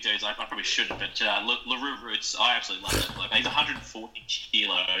 speaking of big dudes, I probably shouldn't, but LaRue Roots, I absolutely love him. Like, he's 140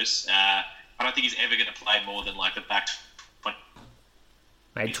 kilos. I don't think he's ever going to play more than, like, the back...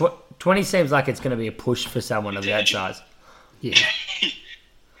 Mate, 20 seems like it's going to be a push for someone of that size. Yeah.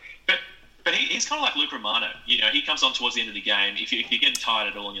 But he's kind of like Luke Romano. You know, he comes on towards the end of the game. If you're getting tired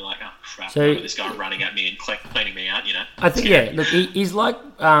at all and you're like, oh, crap, so, this guy running at me and cleaning me out, you know. I think, look, he's like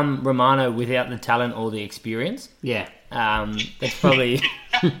Romano without the talent or the experience. Yeah. That's probably...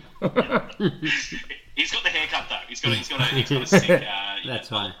 He's got the haircut, though. He's got a sick That's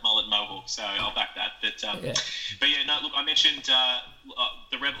mullet mohawk, so I'll back that. But no, look, I mentioned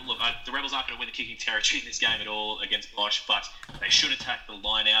the Rebels aren't going to win the kicking territory in this game at all against Bosch, but they should attack the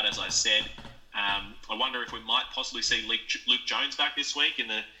line out, as I said. I wonder if we might possibly see Luke Jones back this week in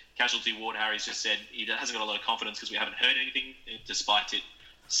the casualty ward. Harry's just said he hasn't got a lot of confidence because we haven't heard anything, despite it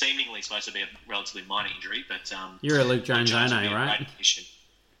seemingly supposed to be a relatively minor injury. But you're a Luke Jones owner, right?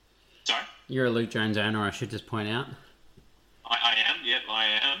 Sorry? You're a Luke Jones owner, I should just point out. I am, yep, I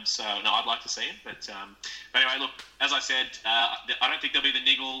am. So, no, I'd like to see him. But anyway, look, as I said, I don't think there'll be the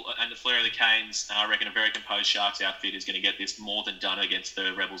niggle and the flare of the Canes. I reckon a very composed Sharks outfit is going to get this more than done against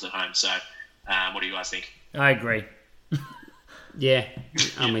the Rebels at home. So, what do you guys think? I agree. Yeah,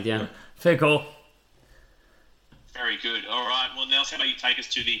 I'm with you. Fair call. Very good. All right. Well, Nels, how about you take us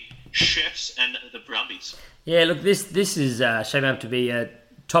to the Chefs and the Brumbies? Yeah, look, this is shaping up to be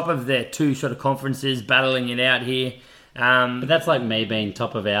top of their two sort of conferences, battling it out here. But that's like me being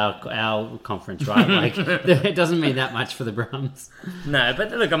top of our conference, right? Like, it doesn't mean that much for the Brums. No, but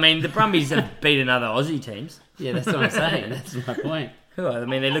look, I mean, the Brumbies have beaten other Aussie teams. Yeah, that's what I'm saying. That's my point. I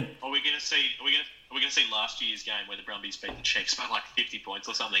mean, they look. Are we going to see? Are we going to see last year's game where the Brumbies beat the Chiefs by like 50 points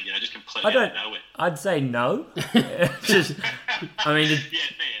or something? You know, just completely out of nowhere. I'd say no. I mean,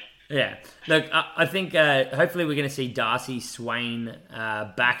 yeah. Look, I think hopefully we're going to see Darcy Swain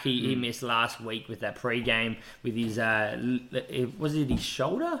back. He missed last week with that pre-game with his was it his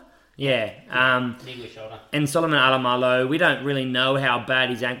shoulder? Yeah. Knee shoulder. And Solomon Alamalo, we don't really know how bad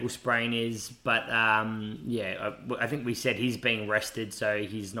his ankle sprain is, but I think we said he's being rested, so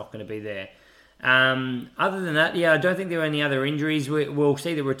he's not going to be there. Other than that, I don't think there are any other injuries. We'll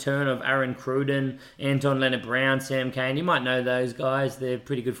see the return of Aaron Cruden, Anton Leonard-Brown, Sam Cane. You might know those guys. They're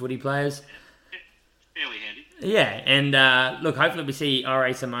pretty good footy players. fairly handy. Yeah, and look, hopefully we see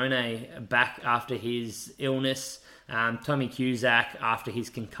R.A. Simone back after his illness. Tommy Cusack after his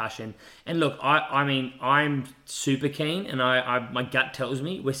concussion. And look, I mean, I'm super keen, and my gut tells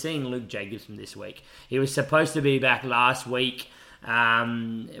me we're seeing Luke Jacobson this week. He was supposed to be back last week,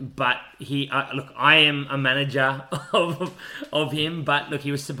 but he look, I am a manager of him, but look,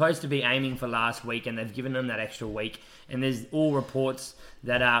 he was supposed to be aiming for last week, and they've given him that extra week. And there's all reports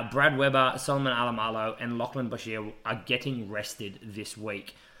that Brad Weber, Solomon Alamalo, and Lachlan Bashir are getting rested this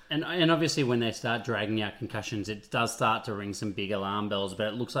week. And obviously when they start dragging out concussions, it does start to ring some big alarm bells, but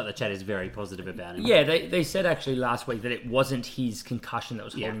it looks like the chat is very positive about him. Yeah, they said actually last week that it wasn't his concussion that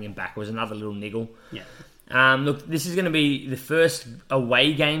was holding him back. It was another little niggle. Yeah. Look, this is going to be the first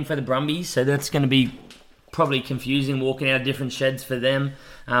away game for the Brumbies, so that's going to be probably confusing walking out of different sheds for them.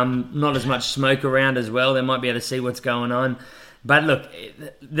 Not as much smoke around as well. They might be able to see what's going on. But look,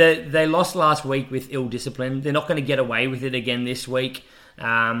 they lost last week with ill discipline. They're not going to get away with it again this week.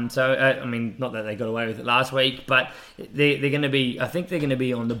 I mean, not that they got away with it last week, but they're going to be, I think they're going to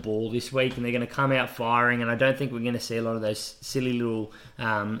be on the ball this week, and they're going to come out firing, and I don't think we're going to see a lot of those silly little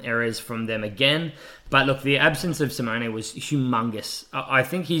errors from them again. But look, the absence of Simone was humongous. I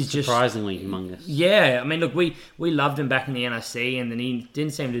think he's just... Surprisingly humongous. Yeah, I mean, look, we loved him back in the NRC, and then he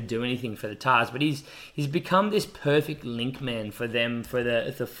didn't seem to do anything for the Tars, but he's become this perfect link man for them, for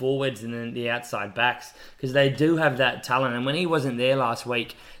the forwards and then the outside backs, because they do have that talent. And when he wasn't there last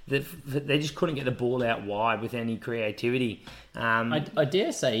week, they just couldn't get the ball out wide with any creativity. I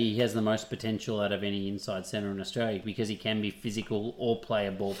dare say he has the most potential out of any inside centre in Australia, because he can be physical or play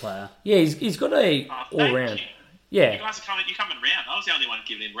a ball player. Yeah, he's got a all-round. Yeah. You guys are coming round. I was the only one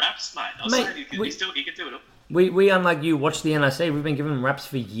giving him raps, mate. I was saying he could do it all. We, unlike you, watch the NRC. We've been giving him raps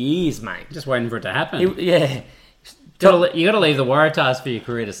for years, mate. Just waiting for it to happen. Yeah. You got to leave the Waratahs for your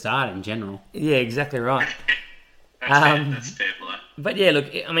career to start in general. Yeah, exactly right. That's fair play. But yeah, look,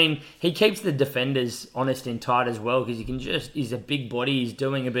 I mean, he keeps the defenders honest and tight as well, because he's a big body. He's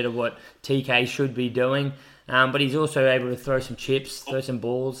doing a bit of what TK should be doing, but he's also able to throw some chips, throw some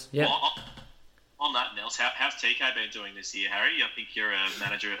balls. Yeah. On that, Nels, how's TK been doing this year, Harry? I think you're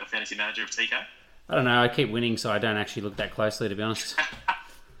a fantasy manager of TK. I don't know. I keep winning, so I don't actually look that closely, to be honest.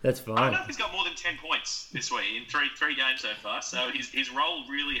 That's fine. I don't know if he's got more than 10 points this week in three games so far, so his role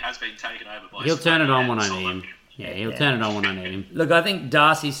really has been taken over by... He'll turn it on when I need him. Yeah, he'll turn it on when I need him. Look, I think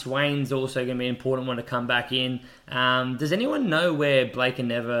Darcy Swain's also going to be an important one to come back in. Does anyone know where Blake and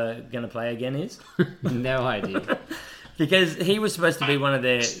Never going to play again is? No idea. Because he was supposed to be one of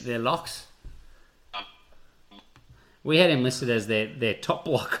their locks. We had him listed as their top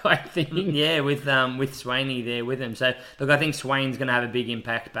block, I think. Yeah, with Swaney there with him. So, look, I think Swain's going to have a big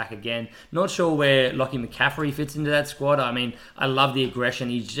impact back again. Not sure where Lockie McCaffrey fits into that squad. I mean, I love the aggression.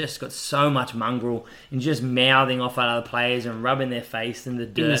 He's just got so much mongrel and just mouthing off at other players and rubbing their face in the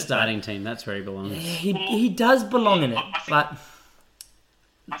dirt. In the starting team, that's where he belongs. Yeah, he does belong in it, but...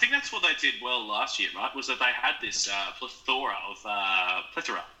 I think that's what they did well last year, right? Was that they had this plethora of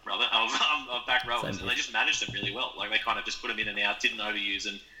back rowers, and they just managed them really well. Like, they kind of just put them in and out, didn't overuse,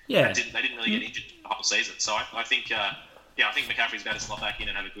 and they didn't really get injured the whole season. So I think McCaffrey's about to slot back in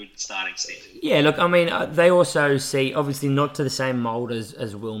and have a good starting season. Yeah, look, I mean, they also see, obviously not to the same mould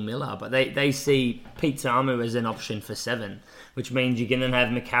as Will Miller, but they see Pete Samu as an option for 7, which means you're going to have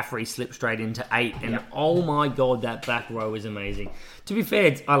McCaffrey slip straight into 8. And oh my God, that back row is amazing. To be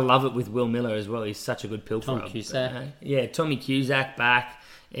fair, I love it with Will Miller as well. He's such a good pilferer. Tommy Cusack. Tommy Cusack back.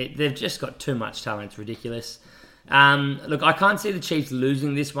 They've just got too much talent. It's ridiculous. Look, I can't see the Chiefs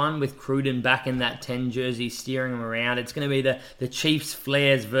losing this one with Cruden back in that 10 jersey, steering them around. It's going to be the Chiefs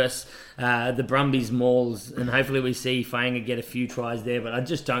Flares versus the Brumbies Mauls, and hopefully we see Fainga get a few tries there, but I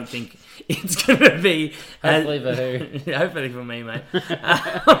just don't think it's going to be... Hopefully for who? Hopefully for me, mate.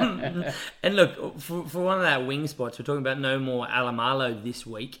 And look, for one of that wing spots, we're talking about no more Alamalo this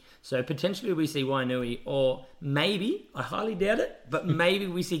week. So potentially we see Wainui, or maybe, I highly doubt it, but maybe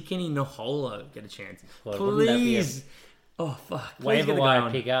we see Kenny Naholo get a chance. Well, please. Oh, fuck. Waiver wire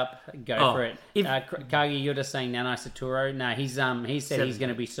pick up. Go for it. Kagi, you're just saying Nanai Saturo. No, he said he's going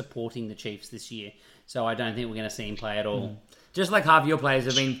to be supporting the Chiefs this year. So I don't think we're going to see him play at all. Just like half your players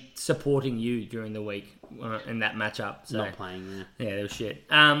have been supporting you during the week in that matchup. So. Not playing, yeah. They were shit.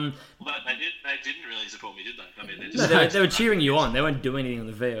 Well, they didn't really support me, did they? I mean, they were cheering you on. They weren't doing anything on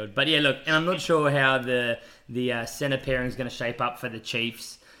the field. But yeah, look, and I'm not sure how the centre pairing is going to shape up for the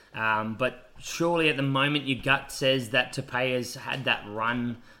Chiefs. But surely at the moment your gut says that Tupea's had that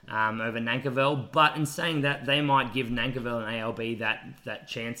run over Nankerville. But in saying that, they might give Nankerville and ALB that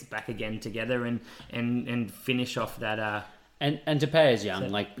chance back again together and finish off that And Tapeia's young.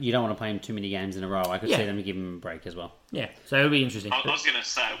 Like, you don't want to play him too many games in a row. I could see them give him a break as well. Yeah, so it'll be interesting. I was going to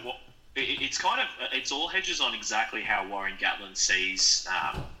say, it's all hedges on exactly how Warren Gatland sees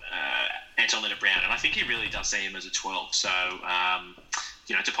Anton Lienert-Brown, and I think he really does see him as a 12. So,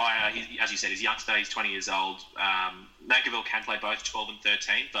 Tapeia, as you said, he's a youngster. He's 20 years old. Nankivell can play both 12 and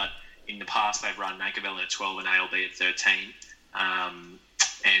 13, but in the past they've run Nankivell at 12 and ALB at 13.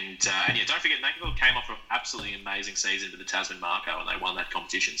 Don't forget, Nankivell came off an absolutely amazing season to the Tasman Marco, and they won that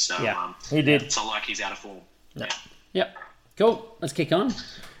competition. So he did. It's not like he's out of form. No. Yep. Cool. Let's kick on.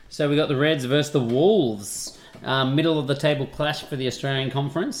 So we got the Reds versus the Wolves. Middle of the table clash for the Australian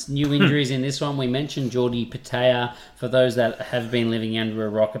Conference. New injuries in this one. We mentioned Jordi Patea. For those that have been living under a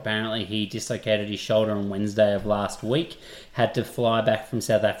rock, apparently he dislocated his shoulder on Wednesday of last week. Had to fly back from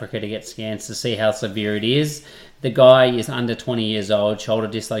South Africa to get scans to see how severe it is. The guy is under 20 years old, shoulder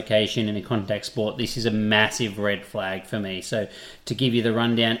dislocation in a contact sport. This is a massive red flag for me. So to give you the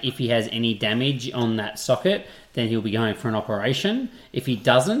rundown, if he has any damage on that socket, then he'll be going for an operation. If he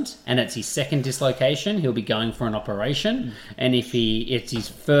doesn't, and it's his second dislocation, he'll be going for an operation. And if it's his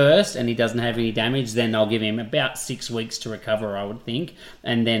first and he doesn't have any damage, then they'll give him about 6 weeks to recover, I would think.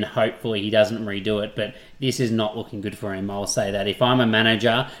 And then hopefully he doesn't redo it. But this is not looking good for him, I'll say that. If I'm a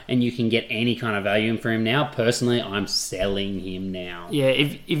manager and you can get any kind of value for him now, personally, I'm selling him now. Yeah,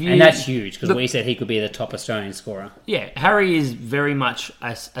 if you... And that's huge, because we said he could be the top Australian scorer. Yeah, Harry is very much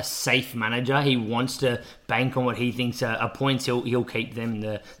a safe manager. He wants to bank on what he thinks are points. He'll keep them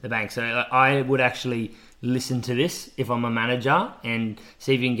in the bank. So I would actually listen to this if I'm a manager and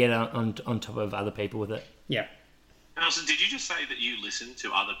see if you can get on top of other people with it. Yeah. Nelson, did you just say that you listen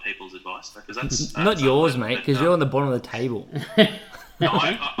to other people's advice? Because that's not yours, mate, because you're on the bottom of the table. No,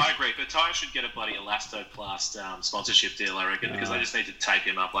 I agree, but Ty should get a bloody Elastoplast sponsorship deal, I reckon, because they just need to tape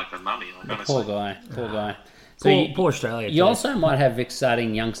him up like the mummy. Poor guy. So poor Australia. You also might have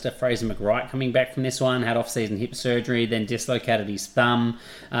exciting youngster Fraser McWright coming back from this one, had off-season hip surgery, then dislocated his thumb.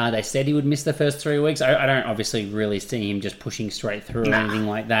 They said he would miss the first 3 weeks. I don't obviously really see him just pushing straight through or anything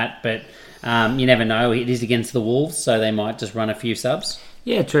like that, but you never know. It is against the Wolves, so they might just run a few subs.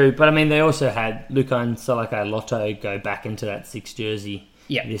 Yeah, true. But, I mean, they also had Luca and Salaka Lotto go back into that 6 jersey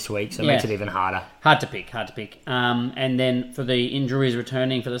this week, so it makes it even harder. Hard to pick. And then for the injuries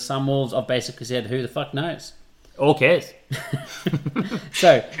returning for the Sunwolves, I've basically said, who the fuck knows? Or cares?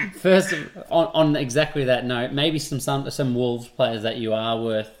 So, first, on exactly that note, maybe some Wolves players that you are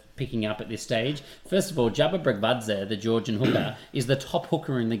worth picking up at this stage. First of all, Jabba Bregvadze, the Georgian hooker, is the top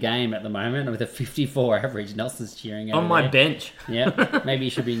hooker in the game at the moment with a 54 average. Nelson's cheering on my bench. Yeah, maybe he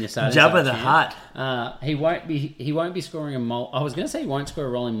should be in your starting. Jabba the Hutt. He won't be scoring a I was going to say he won't score a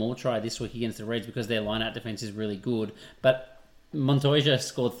rolling maul try this week against the Reds because their line-out defense is really good, but Montoya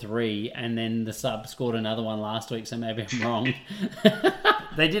scored 3, and then the sub scored another one last week, so maybe I'm wrong.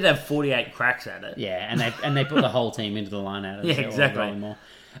 They did have 48 cracks at it. Yeah, and they put the whole team into the line-out. Yeah, exactly.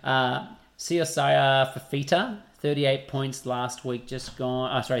 Siosaya Fafita, 38 points last week, just gone.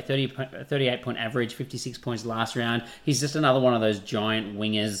 38-point average, 56 points last round. He's just another one of those giant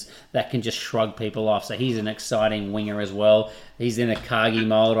wingers that can just shrug people off. So he's an exciting winger as well. He's in a Cargi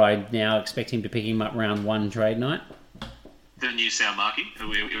mold. I now expect him to pick him up round 1 trade night. The new Salmarki? Are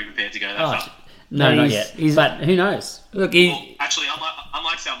we prepared to go that far? No, not yet. But who knows? Look, actually,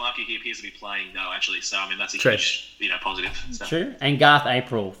 unlike Salmarki, he appears to be playing though. Actually, so I mean that's a huge, positive. So. True. And Garth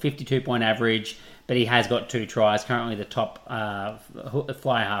April, 52-point average, but he has got 2 tries. Currently, the top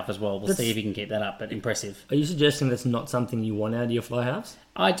fly half as well. We'll see if he can keep that up. But impressive. Are you suggesting that's not something you want out of your fly halves?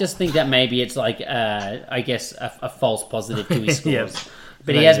 I just think that maybe it's like, I guess, a false positive to his scores. Yep.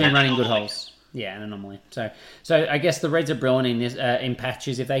 But he has been running good holes. Yeah, an anomaly. So I guess the Reds are brilliant in this in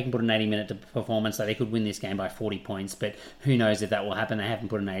patches. If they can put an 80-minute performance, they could win this game by 40 points. But who knows if that will happen? They haven't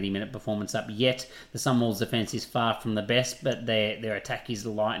put an 80-minute performance up yet. The Sunwolves' defense is far from the best, but their attack is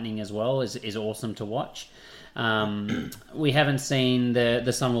lightning as well. is awesome to watch. We haven't seen the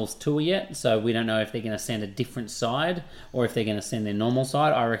Sunwolves tour yet, so we don't know if they're going to send a different side or if they're going to send their normal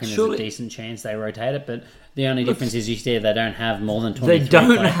side. I reckon there's a decent chance they rotate it, but the only difference is you see they don't have more than 23 They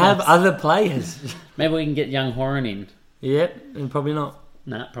don't players. have other players. Maybe we can get young Horan in. Yep, and probably not.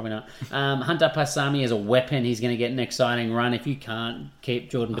 No, probably not. Hunter Paisami is a weapon. He's going to get an exciting run. If you can't keep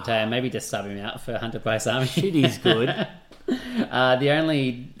Jordan Patea, maybe just sub him out for Hunter Paisami. Shit, he's good. The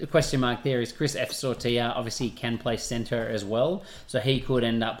only question mark there is Chris F. Sortia. Obviously, he can play centre as well, so he could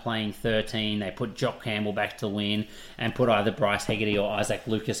end up playing 13. They put Jock Campbell back to win and put either Bryce Hegarty or Isaac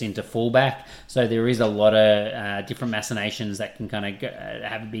Lucas into fullback. So there is a lot of different machinations that can kind of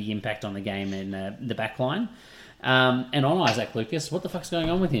have a big impact on the game in the back line. And on Isaac Lucas, what the fuck's going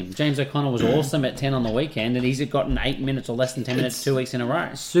on with him? James O'Connor was awesome at 10 on the weekend, and he's gotten 8 minutes or less than 10 minutes 2 weeks in a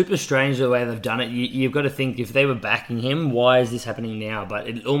row. Super strange the way they've done it. You've got to think, if they were backing him, why is this happening now? But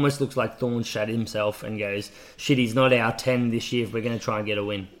it almost looks like Thorne shut himself and goes, shit, he's not our 10 this year if we're going to try and get a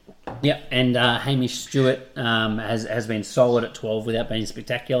win. Yep, and Hamish Stewart has been solid at 12 without being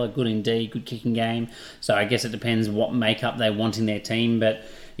spectacular. Good indeed, good kicking game. So I guess it depends what makeup they want in their team, but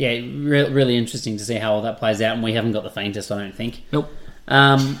yeah, really interesting to see how all that plays out, and we haven't got the faintest, I don't think. Nope.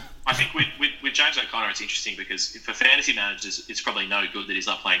 I think with James O'Connor, it's interesting because for fantasy managers, it's probably no good that he's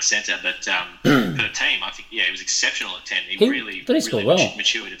not playing centre, but for the team, I think, he was exceptional at 10. He really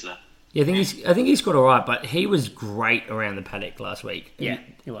matured into that. Yeah, I think he scored all right, but he was great around the paddock last week. Yeah,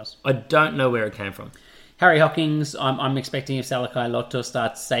 he was. I don't know where it came from. Harry Hockings, I'm expecting if Salakai Lotto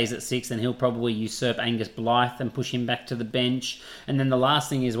stays at 6, then he'll probably usurp Angus Blythe and push him back to the bench. And then the last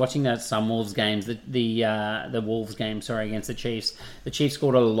thing is watching those Wolves games, the Wolves game, against the Chiefs. The Chiefs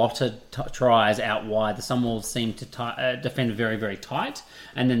scored a lot of tries out wide. The Wolves seem to defend very, very tight.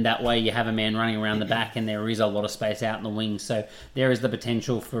 And then that way you have a man running around the back and there is a lot of space out in the wings. So there is the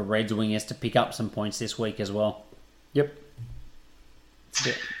potential for Reds wingers to pick up some points this week as well. Yep.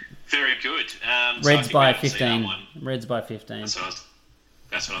 Yeah. Very good. Reds by 15. Reds by 15. That's what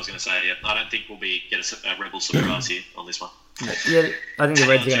I was going to say. Yeah, I don't think we'll get a Rebel surprise here on this one. Yeah, I think the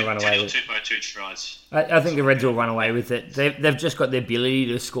Reds are going to run away with it. 2 by 2 tries. I think the Reds will run away with it. They've just got the ability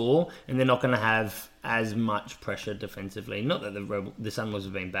to score, and they're not going to have as much pressure defensively. Not that the Sunwolves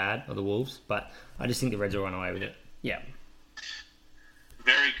have been bad, or the Wolves, but I just think the Reds will run away with it. Yeah.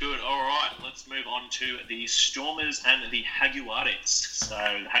 Very good. All right, let's move on to the Stormers and the Jaguares. So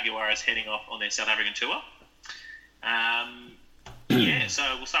the Jaguares heading off on their South African tour. So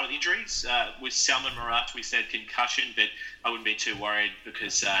we'll start with injuries. With Salman Marat, we said concussion, but I wouldn't be too worried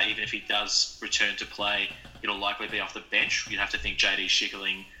because even if he does return to play, it'll likely be off the bench. You'd have to think JD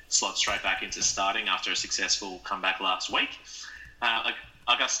Schickerling slots straight back into starting after a successful comeback last week.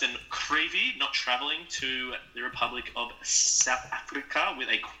 Augustin Creevy not travelling to the Republic of South Africa with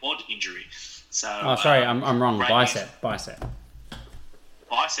a quad injury. So, I'm wrong. Bicep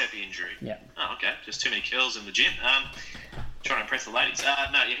injury. Yeah. Oh, okay. Just too many kills in the gym. Trying to impress the ladies.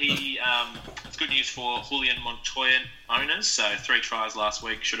 It's good news for Julian Montoya owners. So 3 tries last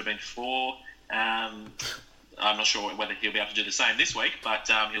week, should have been 4. I'm not sure whether he'll be able to do the same this week, but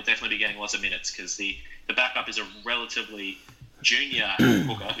he'll definitely be getting lots of minutes because the backup is a relatively junior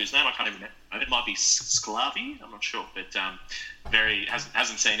hooker whose name I can't even remember. It might be Sclavi, I'm not sure, but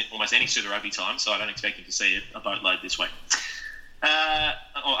hasn't seen almost any Super Rugby time, so I don't expect him to see a boatload this week.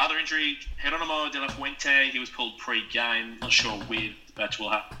 Other injury, Geronimo de la Fuente, he was pulled pre-game, not sure with, but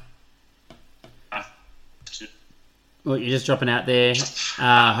we'll have Well, you're just dropping out there,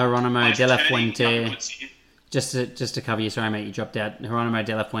 Geronimo de la Fuente. Just to cover you, sorry mate, you dropped out. Geronimo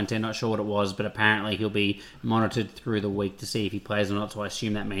de la Fuente, not sure what it was, but apparently he'll be monitored through the week to see if he plays or not, so I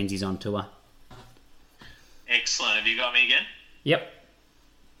assume that means he's on tour. Excellent. Have you got me again? Yep.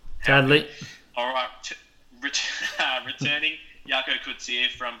 Sadly. All right. Returning, Jaco Coetzee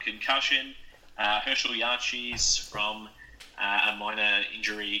from concussion, Herschel Yarchis from a minor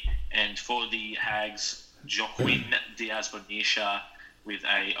injury, and for the Hags, Joaquin Diaz-Bonilla with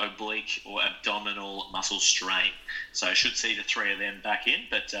a oblique or abdominal muscle strain. So I should see the 3 of them back in,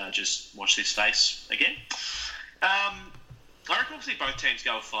 but just watch this space again. I reckon we'll see both teams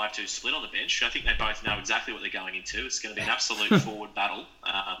go a 5-2 split on the bench. I think they both know exactly what they're going into. It's going to be an absolute forward battle,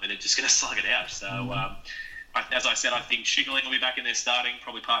 and they're just going to slug it out. So, as I said, I think Schickerling will be back in there starting,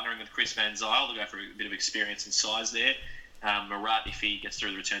 probably partnering with Chris Van Zyl to go for a bit of experience and size there. Marat, if he gets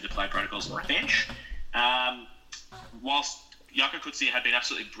through the return to play protocols on the bench. Whilst Jaco Coetzee had been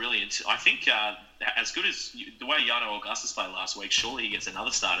absolutely brilliant, I think as good as the way Jano Augustus played last week, surely he gets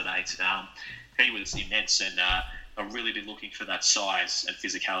another start at 8. He was immense, and I'll really be looking for that size and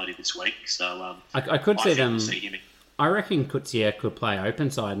physicality this week. So I could see them. We'll see him. I reckon Coetzee could play open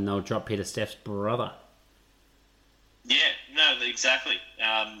side, and they'll drop Peter Steph's brother. Yeah, no, exactly.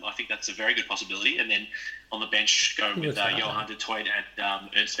 I think that's a very good possibility. And then on the bench, go with Johan de Toit and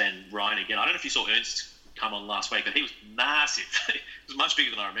Ernst van Rijn again. I don't know if you saw Ernst come on last week, but he was massive. He was much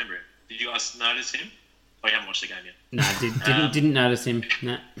bigger than I remember him. Did you guys notice him? Oh, you haven't watched the game yet. No, didn't notice him.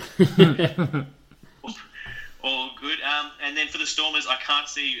 No. All good. And then for the Stormers, I can't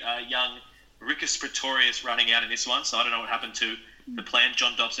see young Rickus Pretorius running out in this one, so I don't know what happened to the plan.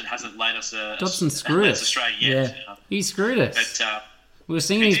 John Dobson hasn't laid us Dobson screwed us Australia yet. Yeah. He screwed us. But, we were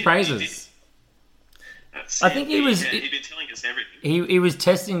singing his praises. I think he'd been telling us everything. He was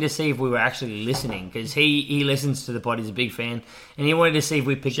testing to see if we were actually listening, because he listens to the pod. He's a big fan, and he wanted to see if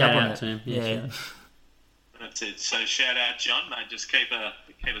we picked up on it. To him. Yeah. That's it. So shout out, John, mate. Just keep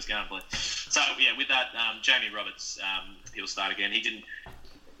us going, please. So yeah, with that, Jamie Roberts, he'll start again. He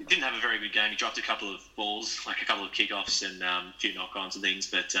didn't have a very good game. He dropped a couple of balls, like a couple of kickoffs and a few knock-ons and things.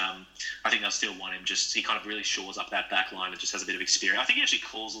 But I think they'll still want him. He kind of really shores up that back line and just has a bit of experience. I think he actually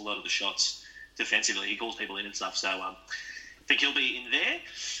calls a lot of the shots defensively. He calls people in and stuff. So I think he'll be in there.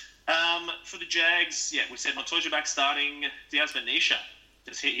 For the Jags, yeah, we said Montoya back starting. Diaz Benisha,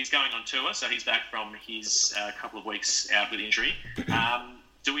 he's going on tour, so he's back from his couple of weeks out with injury.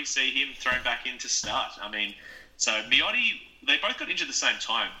 Do we see him thrown back in to start? I mean, so Miotti, they both got injured at the same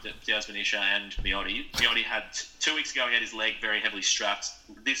time, Diaz Benisha and Miotti. Miotti had 2 weeks ago, he had his leg very heavily strapped.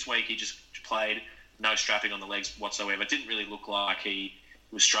 This week, he just played, no strapping on the legs whatsoever. It didn't really look like he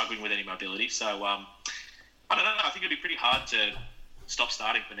was struggling with any mobility. So, I don't know. I think it'd be pretty hard to stop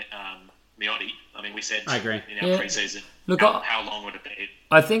starting Miotti. I mean, we said I agree. in our pre-season, Look, how long would it be?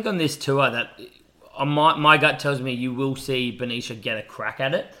 I think on this tour that my gut tells me you will see Benisha get a crack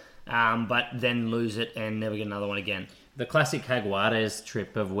at it, but then lose it and never get another one again. The classic Jaguares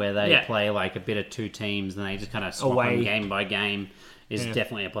trip of where they play like a bit of 2 teams and they just kind of swap them game by game is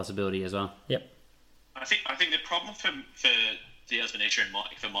definitely a possibility as well. Yep. I think the problem for Diaz Benisha and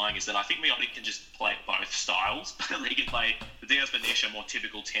for mine is that I think Miotti can just play both styles. He can play the Diaz Benisha more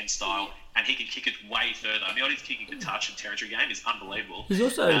typical 10 style, and he can kick it way further. Miotti's kicking the touch and territory game is unbelievable. He's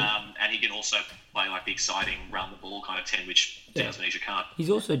also and he can also play like the exciting run the ball kind of 10, which Diaz Benisha can't. He's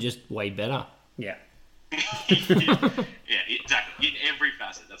also just way better. Yeah. Yeah, exactly. In every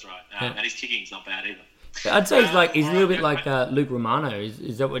facet, that's right. And his kicking's not bad either. I'd say he's a little bit like Luke Romano.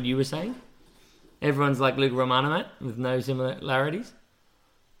 Is that what you were saying? Everyone's like Luke Romano, mate, with no similarities.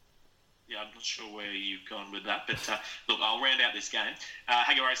 Yeah, I'm not sure where you've gone with that, but look, I'll round out this game.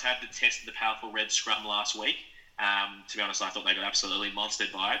 Jaguares had the test of the powerful red scrum last week. To be honest, I thought they got absolutely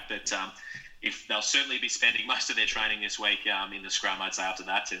monstered by it, but if they'll certainly be spending most of their training this week in the scrum, I'd say after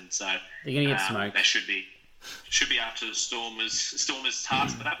that, and so they're going to get smoked. They should be up to the Stormers'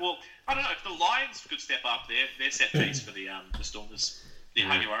 task for that. Well, I don't know if the Lions could step up their set piece for the Stormers. The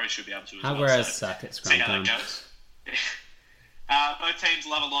Jaguares should be able to as well. Jaguares suck at scrum see how time. that goes. Both teams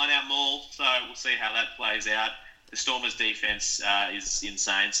love a line-out maul, so we'll see how that plays out. The Stormers' defense is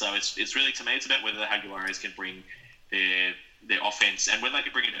insane, so it's really, to me, it's about whether the Jaguares can bring their offense and whether they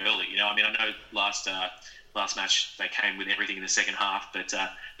can bring it early. You know, I mean, I know last match they came with everything in the second half, but the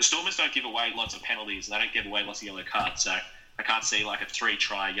Stormers don't give away lots of penalties. They don't give away lots of yellow cards, so I can't see like a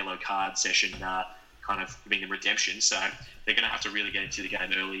 3-try yellow card session kind of giving them redemption. So they're going to have to really get into the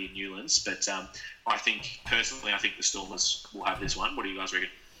game early in Newlands. But I think the Stormers will have this one. What do you guys reckon?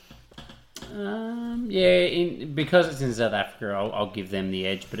 Because it's in South Africa, I'll give them the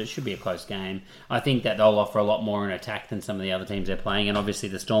edge, but it should be a close game. I think that they'll offer a lot more in attack than some of the other teams they're playing, and obviously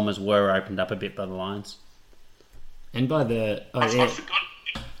the Stormers were opened up a bit by the Lions. And by the... I forgot.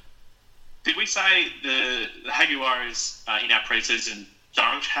 Did we say the Jaguares in our pre-season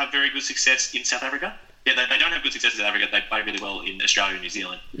don't have very good success in South Africa? Yeah, they don't have good success in South Africa. They play really well in Australia and New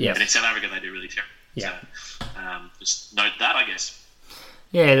Zealand. Yes. And in South Africa, they do really terrible. Yeah. So, just note that, I guess.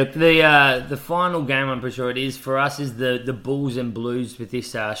 Yeah, look, the final game, I'm pretty sure it is, for us is the Bulls and Blues with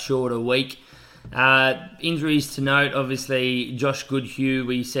this shorter week. Injuries to note, obviously, Josh Goodhue,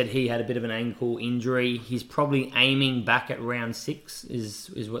 we said he had a bit of an ankle injury. He's probably aiming back at round 6,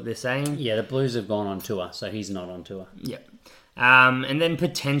 is what they're saying. Yeah, the Blues have gone on tour, so he's not on tour. Yep. And then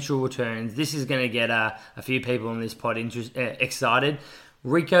potential returns. This is going to get a few people on this pod excited.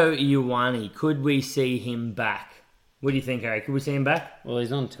 Rico Ioane, could we see him back? What do you think, Harry? Could we see him back? Well,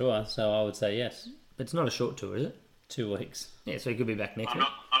 he's on tour, so I would say yes. But it's not a short tour, is it? 2 weeks. Yeah, so he could be back next week.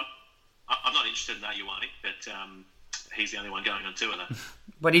 I'm not interested in that, Ioane, but he's the only one going on tour, though.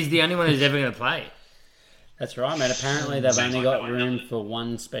 But he's the only one who's ever going to play. That's right, mate. Apparently they've only got room for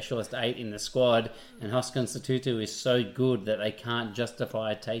one specialist 8 in the squad, and Hoskins Satutu is so good that they can't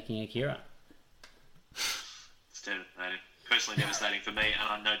justify taking Akira. It's devastating. Personally devastating for me,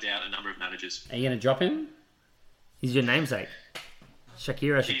 and no doubt a number of managers. Are you going to drop him? He's your namesake.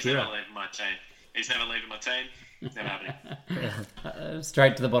 Shakira. He's never leaving my team. He's never leaving my team. Never happening.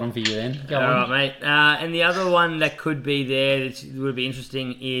 Straight to the bottom for you then. Go on. All right, mate. And the other one that could be there that would be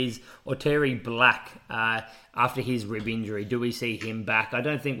interesting is Oteri Black after his rib injury. Do we see him back? I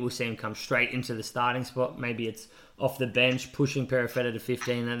don't think we'll see him come straight into the starting spot. Maybe it's off the bench, pushing Perifetta to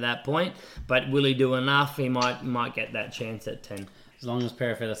 15 at that point. But will he do enough? He might get that chance at 10. As long as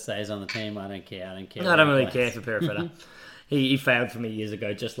Perifetta stays on the team, I don't care. I don't really care for Perifetta. He failed for me years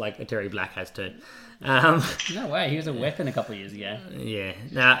ago, just like Oteri Black has too. No way, he was a weapon a couple of years ago. Yeah.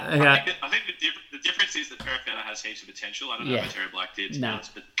 I think the difference is that Perifetta has heaps of potential. I don't know if Oteri Black did. No,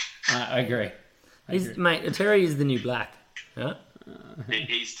 I agree. Mate, Terry is the new black. Huh?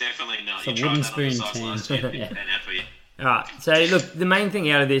 He's definitely not. It's You a wooden tried that on the spoon size team. last year. Yeah. And out for you. All right. So, look, the main thing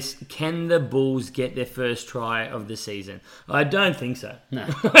out of this, can the Bulls get their first try of the season? I don't think so. No.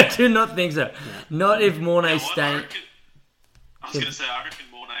 I do not think so. Not if Mornay I Stain... was going to say, I reckon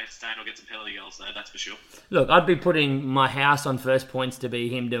Mornay Stain will get some penalty goals, though, that's for sure. Look, I'd be putting my house on first points to be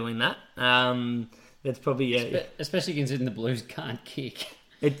him doing that. That's probably... Especially considering the Blues can't kick.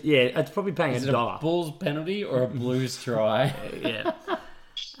 It's probably paying Is a it dollar. a Bulls penalty or a Blues try? Yeah.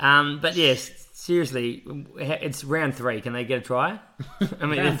 But yes, seriously, it's round 3. Can they get a try? I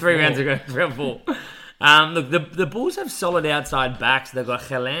mean, Round 3 4. rounds ago, round 4. Look, the Bulls have solid outside backs. They've got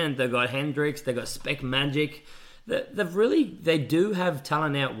Haaland, they've got Hendricks, they've got Spec Magic. They do have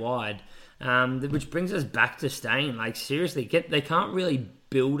talent out wide, which brings us back to Stain. Like, seriously, they can't really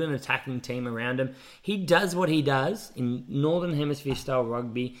build an attacking team around him. He does what he does in Northern Hemisphere style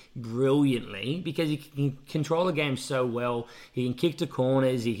rugby brilliantly because he can control the game so well. He can kick to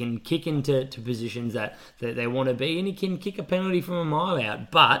corners, he can kick into positions that they want to be, and he can kick a penalty from a mile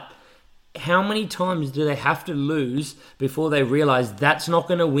out. But how many times do they have to lose before they realise that's not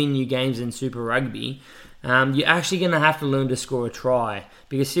going to win you games in Super Rugby? You're actually going to have to learn to score a try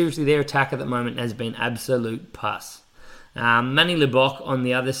because seriously, their attack at the moment has been absolute pus. Manny Lebock on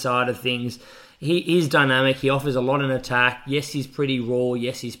the other side of things, he is dynamic. He offers a lot in attack. Yes, he's pretty raw.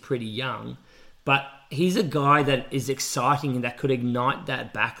 Yes, he's pretty young, but he's a guy that is exciting and that could ignite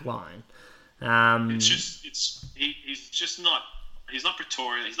that back line. He's not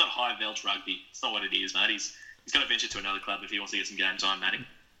Pretoria. He's not high Welsh rugby. It's not what it is, mate. He's got to venture to another club if he wants to get some game time, Manny.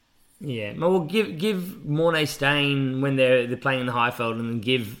 Yeah, well, give Mornay Stain when they're playing in the Highfield and then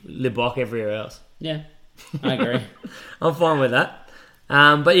give Lebock everywhere else. Yeah, I agree. I'm fine with that.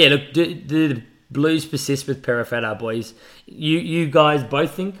 But yeah, look, do the Blues persist with Perifetta, boys? You guys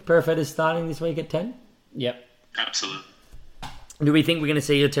both think Perifetta's starting this week at 10? Yep. Absolutely. Do we think we're going to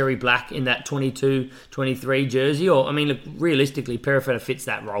see a Terry Black in that 22-23 jersey? Or, I mean, look, realistically, Perifetta fits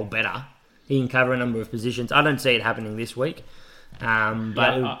that role better. He can cover a number of positions. I don't see it happening this week. But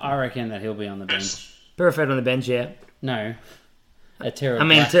I reckon that he'll be on the bench. Perfect on the bench, yeah. No,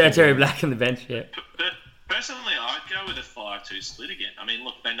 Terry Black on the bench, yeah. Personally, I'd go with a 5-2 split again. I mean,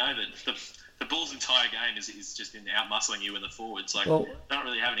 look, they know that the Bulls' entire game is just in out-muscling you in the forwards. Like, they don't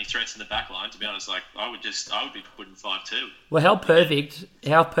really have any threats in the back line, to be honest. Like, I would be putting 5-2. Well, how perfect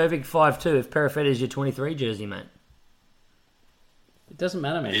 5-2 if Perifetta is your 23 jersey, mate? It doesn't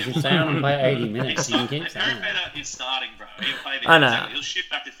matter, man. You can stay on and play 80 minutes. You can keep staying. Perifetta is starting, bro. He'll play I know. exactly. He'll shift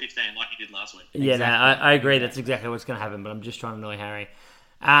back to 15 like he did last week. Yeah, Exactly. no, I agree. That's exactly what's going to happen, but I'm just trying to annoy Harry.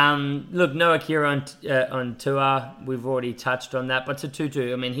 Look, Noah Kira on tour. We've already touched on that, but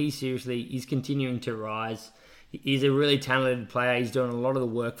Tutu, I mean, he's continuing to rise. He's a really talented player. He's doing a lot of the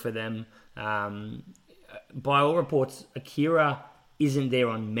work for them. By all reports, Akira isn't there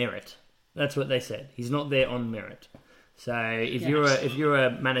on merit. That's what they said. He's not there on merit. So if you're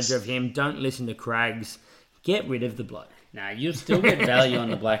a manager of him, don't listen to Craigs. Get rid of the bloke. Nah, you'll still get value on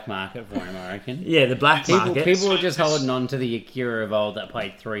the black market for him, I reckon. Yeah, the black market. People are just holding on to the Akira of old that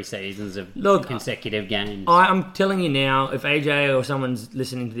played 3 seasons of consecutive games. I'm telling you now, if AJ or someone's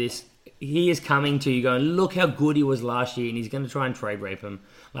listening to this, he is coming to you going, look how good he was last year, and he's going to try and trade rape him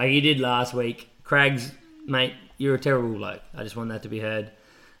like he did last week. Craigs, mate, you're a terrible bloke. I just want that to be heard.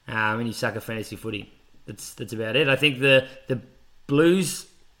 And you suck at fantasy footy. That's about it. I think the Blues...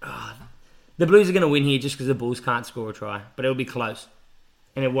 the Blues are going to win here just because the Bulls can't score a try. But it'll be close.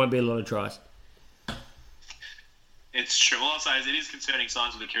 And it won't be a lot of tries. It's true. All I'll say is it is concerning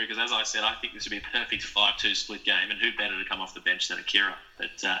signs with Akira because, as I said, I think this would be a perfect 5-2 split game. And who better to come off the bench than Akira?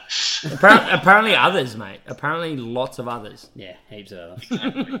 But apparently others, mate. Apparently lots of others. Yeah, heaps of others.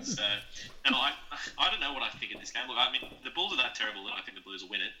 Exactly. So, and I don't know what I think of this game. Look, I mean, the Bulls are that terrible that I think the Blues will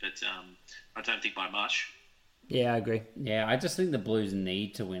win it. But I don't think by much. Yeah, I agree. Yeah, I just think the Blues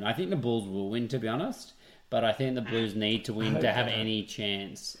need to win. I think the Bulls will win, to be honest. But I think the Blues need to win to have any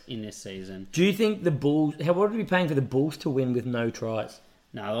chance in this season. Do you think the Bulls... What would we be paying for the Bulls to win with no tries?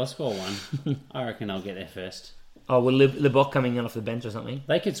 No, they'll score 1. I reckon they'll get there first. Oh, well, Lebock coming in off the bench or something?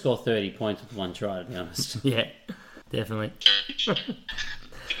 They could score 30 points with 1 try, to be honest. Yeah, definitely.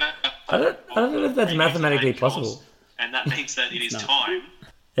 I don't know if that's mathematically possible. And that means that it is time...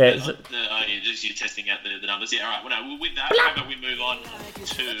 Yeah, you're testing out the numbers. Yeah, all right. Well, no, with that, how about we move on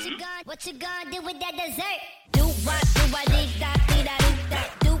to... What you gonna do with that dessert? Do what, do what, do that, do that,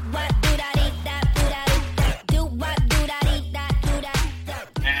 do what, do that, do what, do that, do that.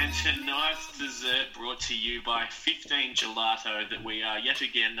 And tonight's dessert brought to you you by 15 gelato that we are yet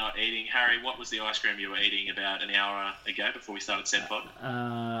again not eating. Harry, what was the ice cream you were eating about an hour ago before we started Send Pod?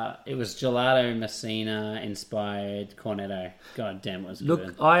 It was gelato Messina inspired cornetto. God damn, it was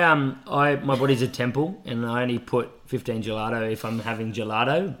Look, good. my body's a temple, and I only put 15 gelato if I'm having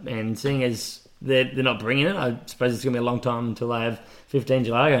gelato. And seeing as they're not bringing it, I suppose it's gonna be a long time until I have 15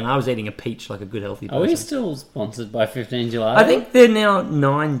 gelato. And I was eating a peach like a good healthy person. Are we still sponsored by 15 gelato? I think they're now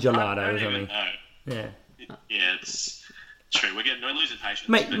 9 gelato I or don't even something. know. Yeah. Yeah, it's true. We're losing patience.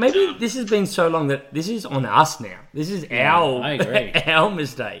 Mate, but, maybe this has been so long that this is on us now. This is our I agree. our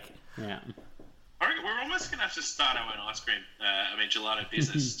mistake. Yeah. I reckon we're almost going to have to start our own ice cream, gelato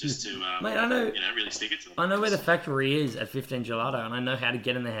business just to, Mate, I know. really stick it to them. I know where the factory is at 15 gelato, and I know how to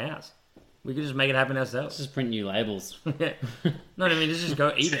get in the house. We could just make it happen Let's ourselves. just print new labels. Yeah. No, I mean, let's just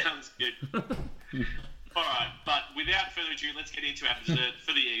go eat it. Sounds good. All right, but without further ado, let's get into our dessert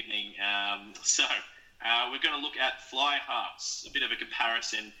for the evening. We're going to look at fly halves, a bit of a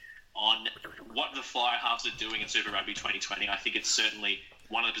comparison on what the fly halves are doing in Super Rugby 2020. I think it's certainly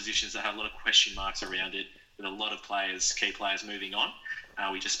one of the positions that have a lot of question marks around it, with a lot of players, key players, moving on.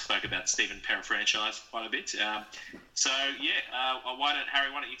 We just spoke about Stephen Perra franchise quite a bit. Harry,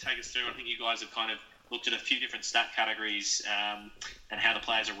 why don't you take us through? I think you guys have kind of looked at a few different stat categories and how the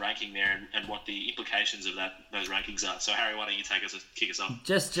players are ranking there and what the implications of those rankings are. So, Harry, why don't you kick us off?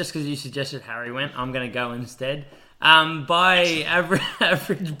 Just because you suggested Harry went, I'm going to go instead. By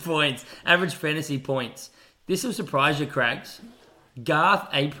average points, average fantasy points, this will surprise you, Craigs. Garth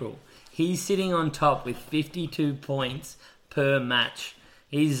April, he's sitting on top with 52 points per match.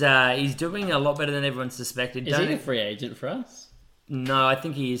 He's doing a lot better than everyone suspected. Is he a free agent for us? No, I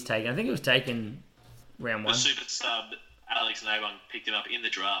think he is taken. I think it was taken round 1. The super sub, Alex Nabong, picked him up in the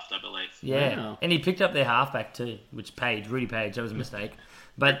draft, I believe. Yeah, Wow. And he picked up their halfback too, which Rudy Page, that was a mistake.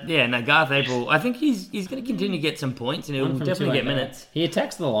 But yeah, no, Garth April, I think he's going to continue to get some points and he'll One from definitely get 289. minutes. He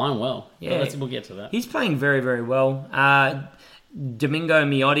attacks the line well. Yeah. We'll get to that. He's playing very, very well. Domingo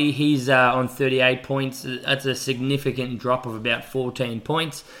Miotti, he's on 38 points. That's a significant drop of about 14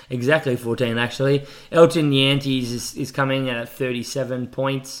 points. Exactly 14, actually. Elton Yantes is coming in at 37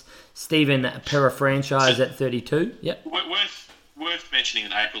 points. Stephen Perra franchise at 32. Yep. Worth mentioning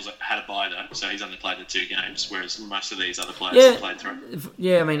that April's had a bye, though, so he's only played the 2 games, whereas most of these other players have played 3.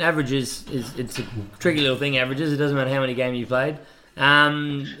 Yeah, I mean, averages, it's a tricky little thing, averages. It doesn't matter how many games you played. I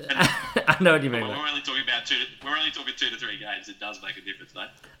know what you mean. We're only talking about 2 to 3 games. It does make a difference, though.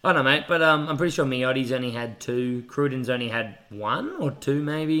 I don't know, mate, but I'm pretty sure Miotti's only had 2. Cruden's only had 1 or 2,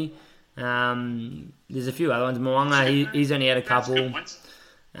 maybe. There's a few other ones. Moanga, he's only had a couple. Good points.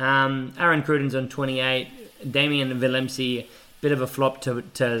 Aaron Cruden's on 28. Damien Villemsi, bit of a flop to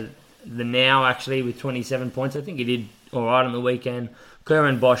the now, actually, with 27 points. I think he did all right on the weekend.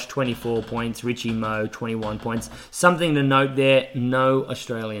 Curran Bosch, 24 points. Richie Moe, 21 points. Something to note there, no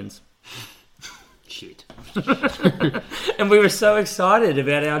Australians. Shit. And we were so excited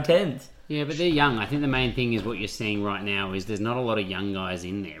about our 10s. Yeah, but they're young. I think the main thing is what you're seeing right now is there's not a lot of young guys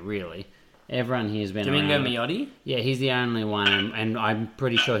in there, really. Everyone here has been Domingo around. Miotti? Yeah, he's the only one, and I'm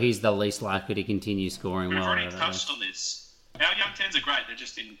pretty sure he's the least likely to continue scoring We've well. already out of touched those. on this. Our young 10s are great. They're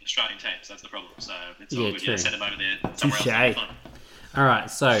just in Australian teams. That's the problem. So it's all Yeah, good. true. Send them over there somewhere else. Touche. That'll be fine. All right,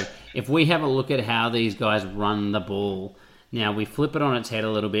 so if we have a look at how these guys run the ball, now we flip it on its head a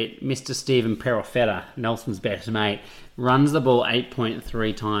little bit. Mr. Stephen Perofetta, Nelson's best mate, runs the ball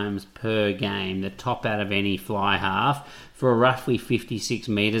 8.3 times per game, the top out of any fly half, for roughly 56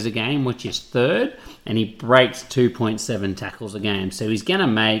 metres a game, which is third, and he breaks 2.7 tackles a game. So he's going to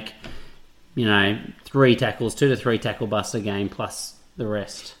make, 3 tackles, 2 to 3 tackle busts a game, plus the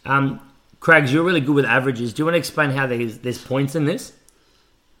rest. Craigs, you're really good with averages. Do you want to explain how there's points in this?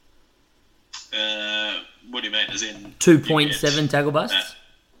 What do you mean? As in 2.7 tackle busts?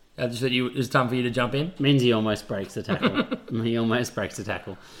 I just thought it's time for you to jump in. Means he almost breaks the tackle. He almost breaks the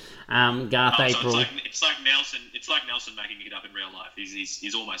tackle. Garth So April. it's like Nelson. It's like Nelson making it up in real life.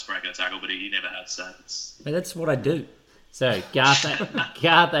 He's almost breaking a tackle, but he never has. So Mate, that's what I do. So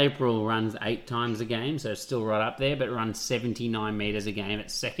Garth April runs 8 times a game, so still right up there, but runs 79 metres a game at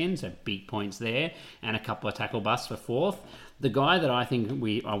second, so big points there, and a couple of tackle busts for fourth. The guy that I think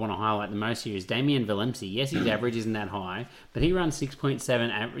I want to highlight the most here is Damien Villemsi. Yes, his average isn't that high, but he runs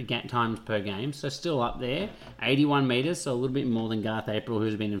 6.7 times per game, so still up there. 81 metres, so a little bit more than Garth April,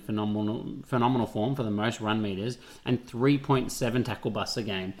 who's been in phenomenal form for the most run metres, and 3.7 tackle busts a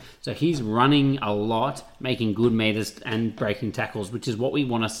game. So he's running a lot, making good metres and breaking tackles, which is what we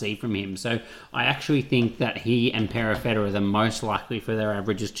want to see from him. So I actually think that he and Perofetta are the most likely for their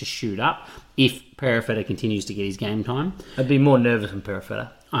averages to shoot up if Perofetta continues to get his game time. I'd be more nervous than Perofetta.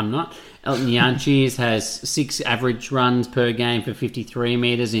 I'm not. Elton Yanchis has 6 average runs per game for 53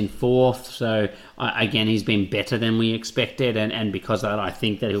 metres in 4th. So, again, he's been better than we expected. And because of that, I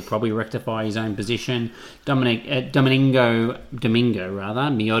think that he'll probably rectify his own position. Domingo,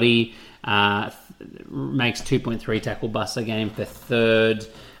 Miotti makes 2.3 tackle busts a game for 3rd.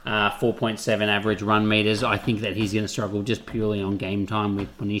 4.7 average run meters. I think that he's going to struggle just purely on game time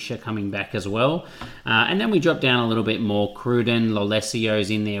with Bonisha coming back as well. And then we drop down a little bit more. Cruden, Lolesio's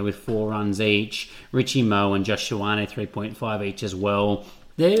in there with 4 runs each. Richie Moe and Josh Ioane 3.5 each as well.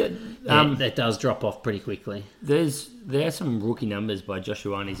 That does drop off pretty quickly. There are some rookie numbers by Josh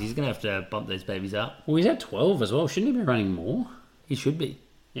Ioane. He's going to have to bump those babies up. Well, he's at 12 as well. Shouldn't he be running more? He should be.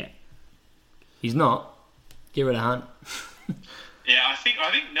 Yeah. He's not. Get rid of Hunt. Yeah, I think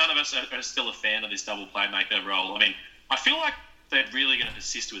none of us are still a fan of this double playmaker role. I mean, I feel like they're really going to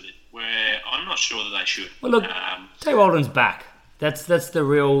persist with it, where I'm not sure that they should. Well, look, Tay Walden's back. That's the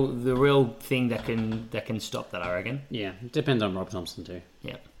real thing that can stop that, I reckon. Yeah, it depends on Rob Thompson too.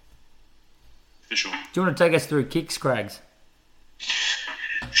 Yeah, for sure. Do you want to take us through kicks, Craigs?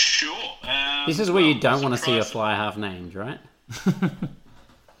 Sure. This is where you don't want to see a fly half named, right?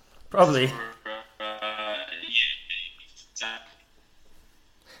 Probably.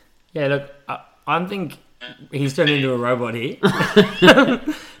 Yeah, look, I think he's turned into a robot here.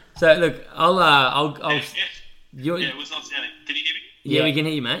 So look, I'll yeah, it was not sounding. Can you hear me? Yeah, we can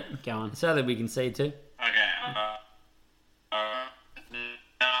hear you, mate. Go on. So that we can see too. Okay.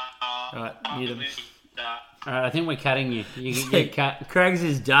 All right, mute him. I think we're cutting you. You cut. Craigs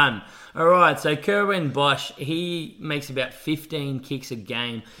is done. All right, so Kerwin Bosch, he makes about 15 kicks a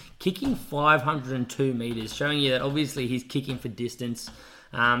game, kicking 502 metres, showing you that obviously he's kicking for distance.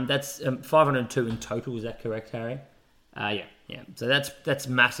 That's 502 in total. Is that correct, Harry? Yeah. So that's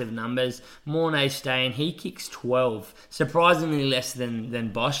massive numbers. Mornay Stain, he kicks 12, surprisingly less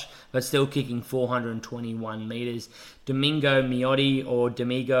than Bosch, but still kicking 421 metres. Domingo Miotti or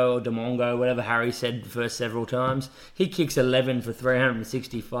Domingo or Domongo, whatever Harry said the first several times, he kicks 11 for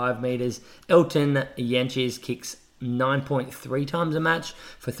 365 metres. Elton Yanchis kicks 9.3 times a match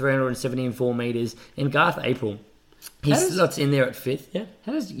for 374 metres, and Garth April, he slots in there at 5th. Yeah.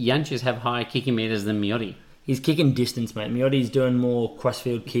 How does Yanchis have higher kicking meters than Miotti? He's kicking distance, mate. Miotti's doing more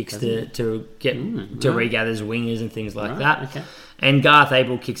crossfield kicks to regather his wingers and things like that. Okay. And Garth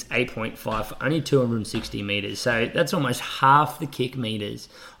April kicks 8.5 for only 260 metres. So that's almost half the kick metres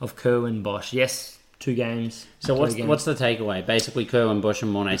of Kerwin Bosch. Yes, 2 games. So what's the takeaway? Basically, Kerwin Bosch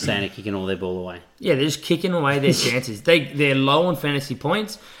and Mornay Stain are kicking all their ball away. Yeah, they're just kicking away their chances. They're low on fantasy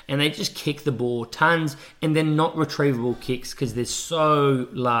points, and they just kick the ball tons, and they're not retrievable kicks because they're so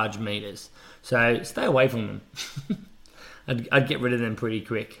large metres. So stay away from them. I'd get rid of them pretty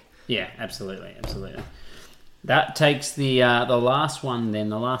quick. Yeah, absolutely. That takes the last one then.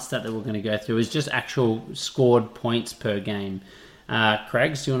 The last stat that we're going to go through is just actual scored points per game.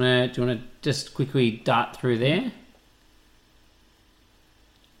 Craigs, do you want to just quickly dart through there?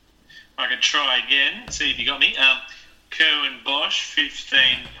 I can try again. See if you got me. Kerwin Bosch, 15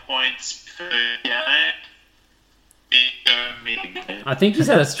 points per game. I think he's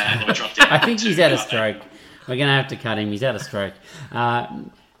had a stroke. We're going to have to cut him. He's had a stroke.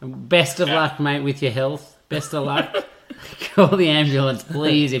 Best of luck, mate, with your health. Best of luck. Call the ambulance,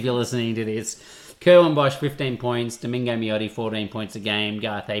 please, if you're listening to this. Kerwin Bosch, 15 points. Domingo Miotti, 14 points a game.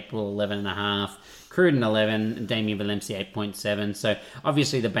 Garth April, 11.5. Cruden, 11. Damien Valencia, 8.7. So,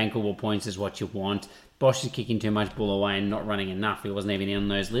 obviously, the bankable points is what you want. Bosch is kicking too much ball away and not running enough. He wasn't even on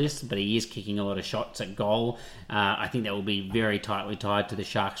those lists, but he is kicking a lot of shots at goal. I think that will be very tightly tied to the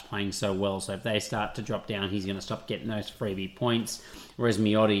Sharks playing so well. So if they start to drop down, he's going to stop getting those freebie points. Whereas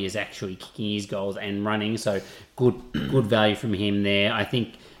Miotti is actually kicking his goals and running. So good value from him there. I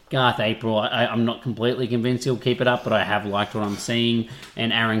think Garth April, I'm not completely convinced he'll keep it up, but I have liked what I'm seeing.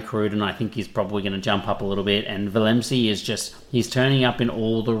 And Aaron Cruden, I think he's probably going to jump up a little bit. And Valencia is he's turning up in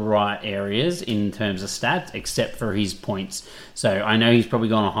all the right areas in terms of stats, except for his points. So I know he's probably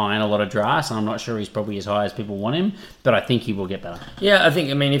gone high in a lot of drafts, and I'm not sure he's probably as high as people want him, but I think he will get better. Yeah,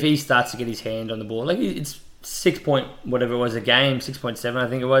 if he starts to get his hand on the ball, like it's 6 point whatever it was a game, 6.7 I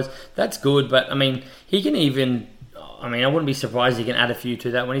think it was, that's good, but he can even... I wouldn't be surprised he can add a few to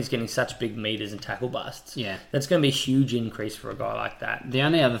that when he's getting such big meters and tackle busts. Yeah. That's going to be a huge increase for a guy like that. The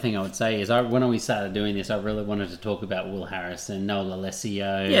only other thing I would say is when we started doing this, I really wanted to talk about Will Harris and Noel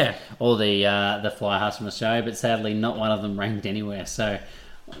Alessio, all the fly halves from Australia, but sadly not one of them ranked anywhere. So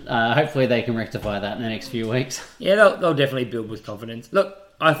hopefully they can rectify that in the next few weeks. Yeah, they'll definitely build with confidence. Look,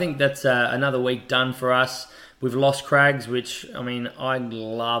 I think that's another week done for us. We've lost Craigs, which, I'd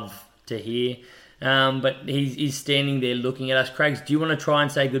love to hear. But he's standing there looking at us. Craigs, do you want to try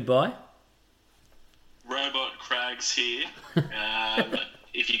and say goodbye? Robot Craigs here.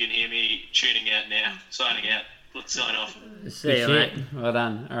 If you can hear me tuning out now, signing out. Let's sign off. See you, mate. Well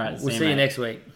done. All right. We'll see you next week.